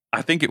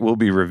 I think it will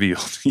be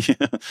revealed.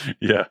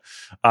 Yeah.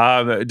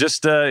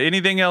 Just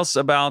anything else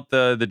about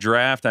the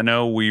draft? I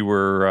know we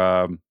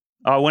were.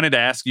 I wanted to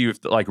ask you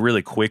if, like,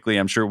 really quickly.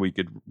 I'm sure we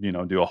could,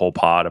 do a whole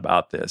pod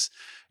about this.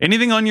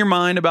 Anything on your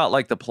mind about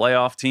like the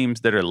playoff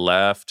teams that are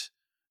left?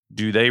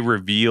 Do they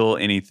reveal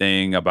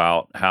anything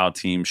about how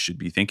teams should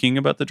be thinking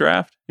about the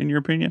draft, in your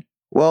opinion?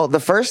 Well, the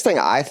first thing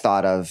I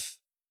thought of,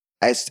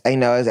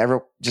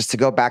 just to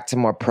go back to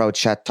more pro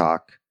Chet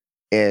talk,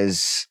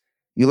 is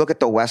you look at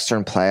the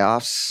Western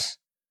playoffs,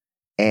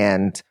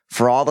 and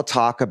for all the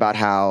talk about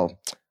how,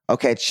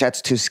 okay,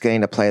 Chet's too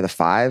skinny to play the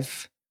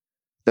 5,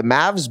 the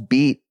Mavs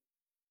beat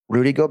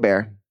Rudy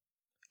Gobert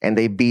and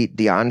they beat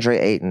DeAndre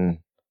Ayton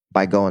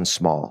by going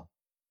small.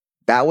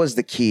 That was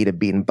the key to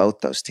beating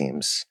both those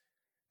teams.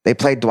 They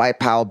played Dwight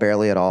Powell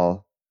barely at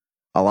all.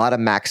 A lot of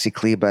Maxi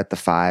Kleber at the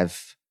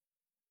 5.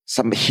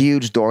 Some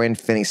huge Dorian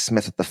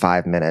Finney-Smith at the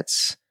 5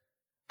 minutes.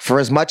 For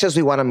as much as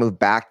we want to move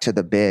back to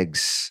the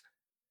bigs,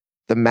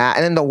 and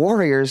then the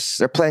Warriors,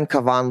 they're playing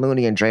Kevon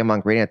Looney and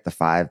Draymond Green at the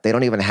 5. They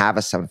don't even have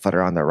a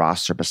 7-footer on their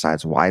roster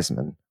besides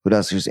Wiseman,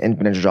 who's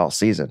been injured all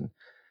season.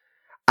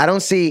 I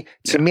don't see,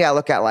 to me, I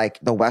look at like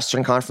the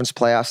Western Conference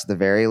playoffs at the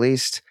very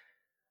least.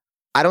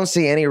 I don't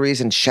see any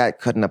reason Chet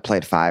couldn't have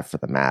played 5 for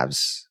the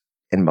Mavs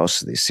in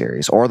most of these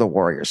series, or the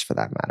Warriors for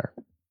that matter.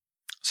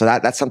 So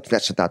that's something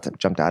that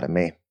jumped out at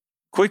me.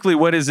 Quickly,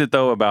 what is it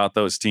though about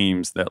those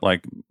teams that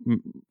like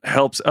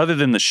helps, other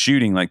than the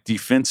shooting, like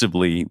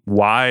defensively?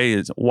 Why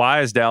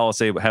is Dallas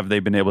have they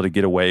been able to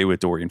get away with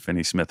Dorian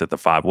Finney-Smith at the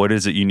 5? What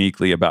is it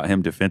uniquely about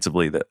him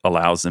defensively that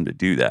allows them to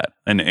do that?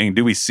 And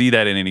do we see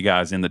that in any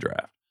guys in the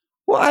draft?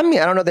 Well, I mean,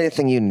 I don't know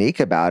anything unique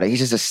about it.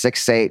 He's just a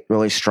 6'8",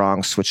 really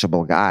strong,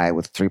 switchable guy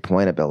with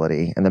 3-point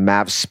ability. And the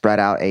Mavs spread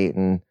out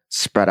Ayton,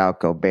 spread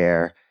out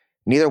Gobert.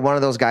 Neither one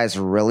of those guys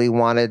really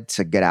wanted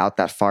to get out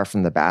that far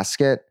from the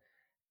basket.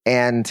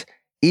 And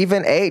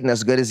even Ayton,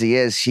 as good as he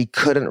is, he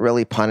couldn't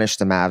really punish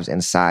the Mavs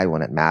inside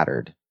when it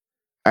mattered.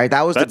 All right,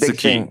 that was the big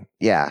thing.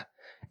 Yeah.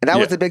 And that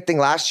was the big thing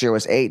last year,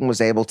 was Ayton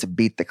was able to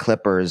beat the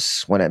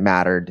Clippers when it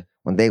mattered,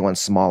 when they went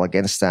small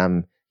against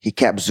them. He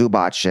kept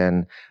Zubac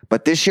in.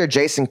 But this year,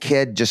 Jason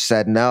Kidd just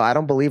said, no, I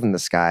don't believe in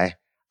this guy.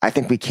 I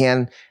think we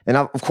can. And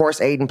of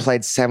course, Ayton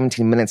played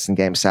 17 minutes in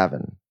Game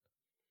 7.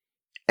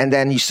 And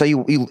then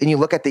you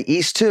look at the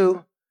East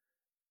too.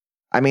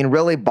 I mean,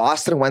 really,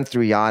 Boston went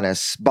through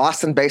Giannis.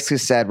 Boston basically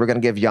said, we're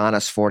going to give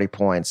Giannis 40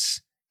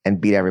 points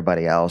and beat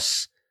everybody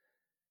else.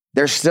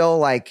 There's still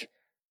like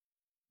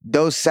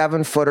those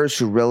 7-footers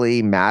who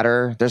really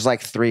matter. There's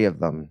like 3 of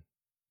them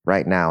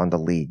right now in the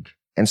league.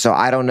 And so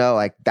I don't know,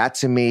 like that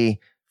to me,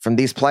 from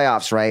these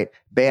playoffs, right?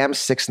 Bam's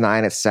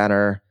 6'9" at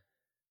center.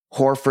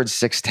 Horford's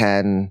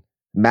 6'10".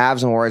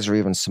 Mavs and Warriors are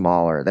even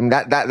smaller. I mean,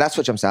 that's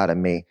what jumps out at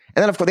me.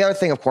 And then, of course, the other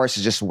thing, of course,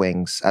 is just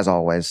wings, as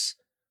always.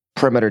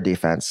 Perimeter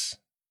defense.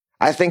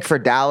 I think for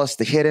Dallas,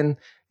 the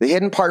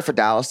hidden part for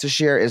Dallas this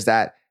year is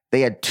that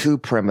they had 2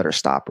 perimeter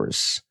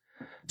stoppers.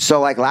 So,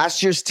 like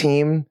last year's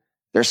team,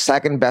 their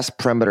second best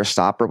perimeter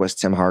stopper was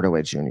Tim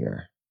Hardaway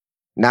Jr.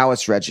 Now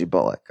it's Reggie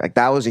Bullock. Like,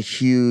 that was a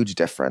huge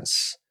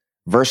difference.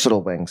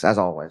 Versatile wings, as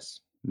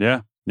always.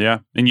 Yeah.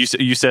 And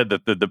you said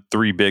that the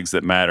 3 bigs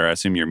that matter, I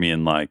assume you're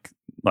meaning like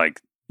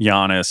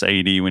Giannis,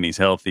 AD when he's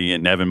healthy,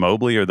 and Evan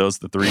Mobley. Are those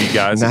the 3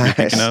 guys that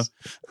you're thinking of?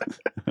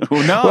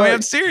 Well, no, well,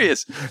 I'm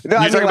serious. No,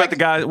 you're talking about the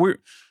guys.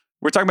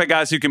 We're talking about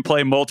guys who can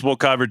play multiple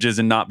coverages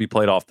and not be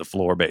played off the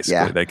floor,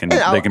 basically. Yeah. They can be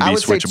switchable. I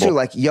would say, too,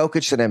 like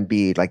Jokic and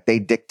Embiid, like they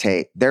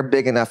dictate. They're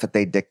big enough that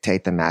they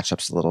dictate the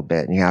matchups a little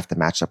bit, and you have to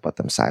match up with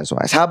them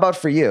size-wise. How about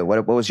for you?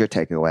 What was your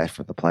takeaway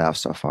for the playoffs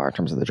so far in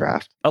terms of the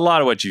draft? A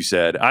lot of what you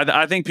said.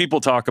 I think people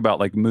talk about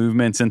like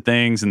movements and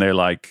things, and they're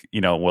like,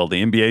 well,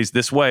 the NBA's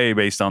this way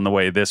based on the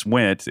way this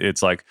went.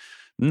 It's like,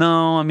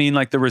 no, I mean,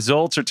 like the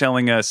results are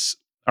telling us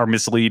are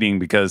misleading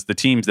because the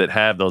teams that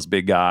have those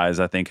big guys,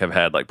 I think, have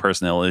had like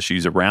personnel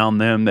issues around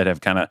them that have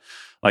kind of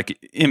like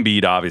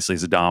Embiid obviously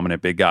is a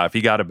dominant big guy. If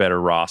he got a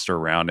better roster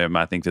around him,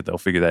 I think that they'll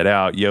figure that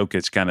out.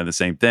 Jokic kind of the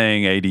same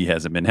thing. AD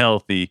hasn't been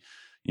healthy.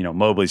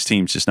 Mobley's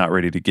team's just not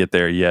ready to get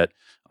there yet.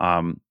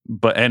 And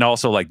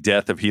also like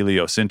death of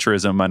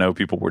heliocentrism. I know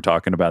people were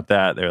talking about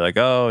that. They're like,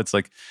 oh, it's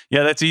like,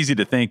 yeah, that's easy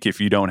to think if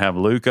you don't have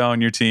Luka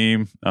on your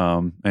team.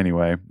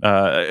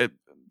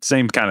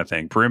 Same kind of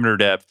thing. Perimeter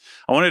depth.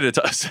 I wanted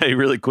to say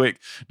really quick,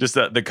 just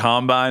the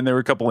combine. There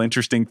were a couple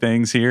interesting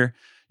things here.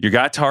 Your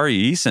guy Tari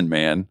Eason,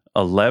 man,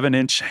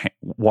 11-inch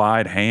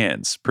wide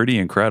hands. Pretty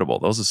incredible.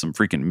 Those are some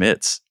freaking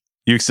mitts.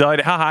 You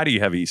excited? How high do you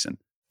have Eason?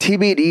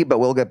 TBD, but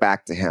we'll get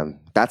back to him.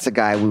 That's a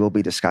guy we will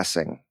be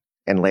discussing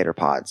in later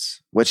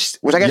pods, which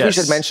I guess we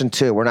should mention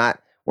too. We're not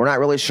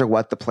really sure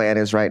what the plan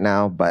is right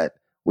now, but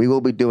we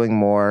will be doing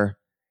more.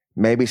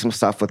 Maybe some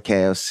stuff with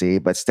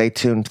KOC, but stay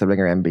tuned to the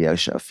Ringer MBO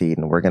show feed,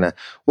 and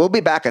we'll be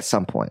back at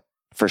some point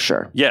for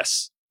sure.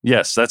 Yes,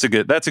 that's a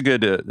good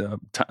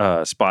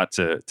spot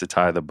to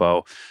tie the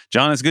bow.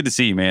 John, it's good to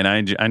see you, man. I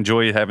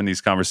enjoy having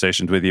these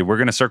conversations with you. We're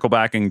going to circle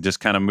back and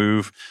just kind of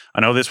move. I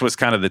know this was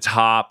kind of the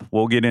top.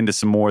 We'll get into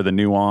some more of the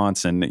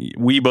nuance, and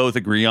we both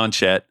agree on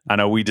Chet. I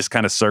know we just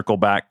kind of circle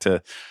back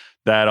to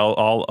that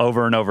all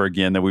over and over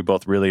again, that we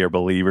both really are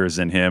believers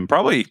in him.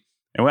 Probably.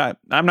 And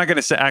I'm not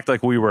going to act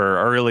like we were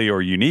early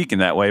or unique in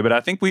that way, but I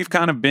think we've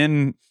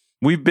been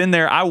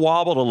there. I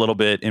wobbled a little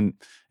bit in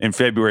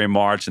February,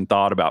 March, and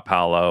thought about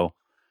Paolo,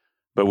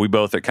 but we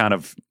both are kind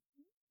of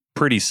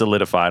pretty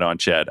solidified on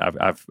Chet.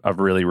 I've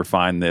really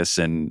refined this,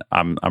 and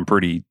I'm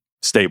pretty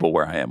stable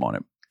where I am on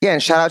him. Yeah,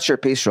 and shout out to your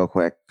piece real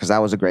quick, because that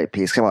was a great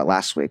piece. Came out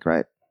last week,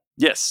 right?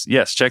 Yes.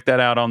 Check that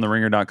out on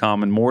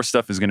theringer.com, and more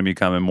stuff is going to be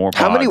coming. More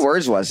pods. How many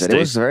words was it? It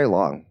was very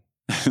long.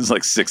 It was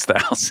like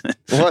 6,000.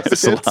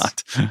 It's a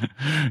lot.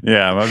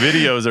 Yeah, my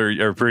videos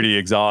are pretty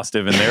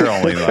exhaustive, and they're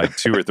only like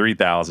 2,000 or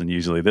 3,000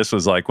 usually. This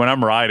was like, when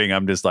I'm writing,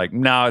 I'm just like,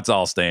 no, it's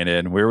all staying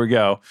in. Here we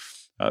go.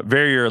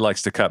 Verrier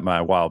likes to cut my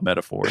wild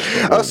metaphors.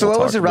 So what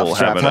was the rough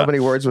draft? How many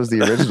words was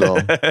the original?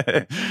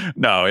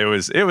 No, it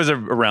was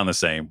around the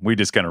same. We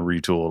just kind of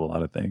retooled a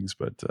lot of things,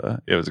 but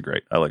it was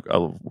great. I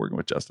love working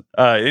with Justin.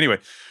 Anyway,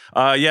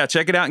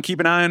 check it out and keep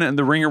an eye on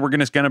The Ringer. We're going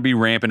to be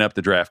ramping up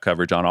the draft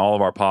coverage on all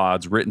of our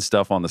pods. Written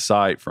stuff on the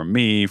site from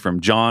me, from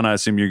John. I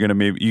assume you're going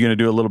to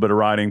do a little bit of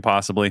writing,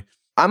 possibly.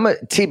 I'm a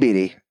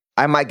TBD.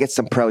 I might get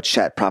some pro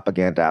Chet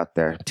propaganda out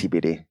there.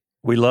 TBD.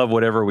 We love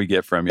whatever we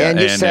get from you. And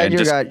you said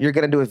you're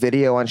going to do a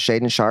video on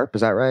Shaedon Sharpe.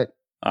 Is that right?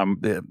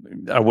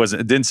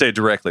 Didn't say it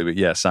directly, but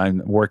yes,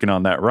 I'm working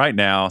on that right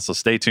now. So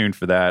stay tuned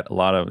for that. A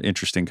lot of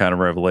interesting kind of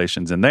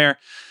revelations in there.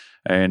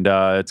 And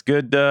it's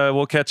good.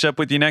 We'll catch up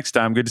with you next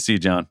time. Good to see you,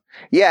 John.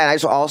 Yeah.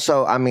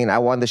 And I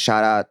wanted to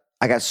shout out.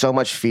 I got so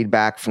much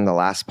feedback from the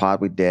last pod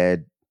we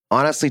did.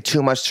 Honestly,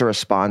 too much to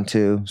respond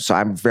to. So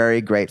I'm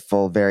very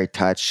grateful, very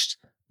touched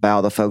by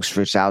all the folks who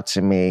reached out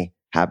to me,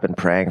 have been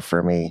praying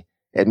for me.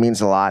 It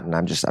means a lot, and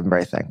I'm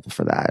very thankful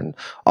for that. And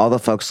all the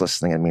folks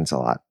listening, it means a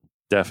lot.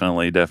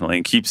 Definitely.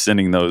 And keep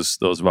sending those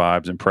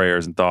vibes and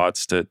prayers and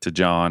thoughts to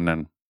John.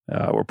 And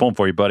we're pulling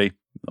for you, buddy.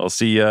 I'll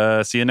see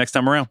you next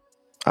time around.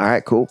 All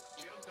right, cool.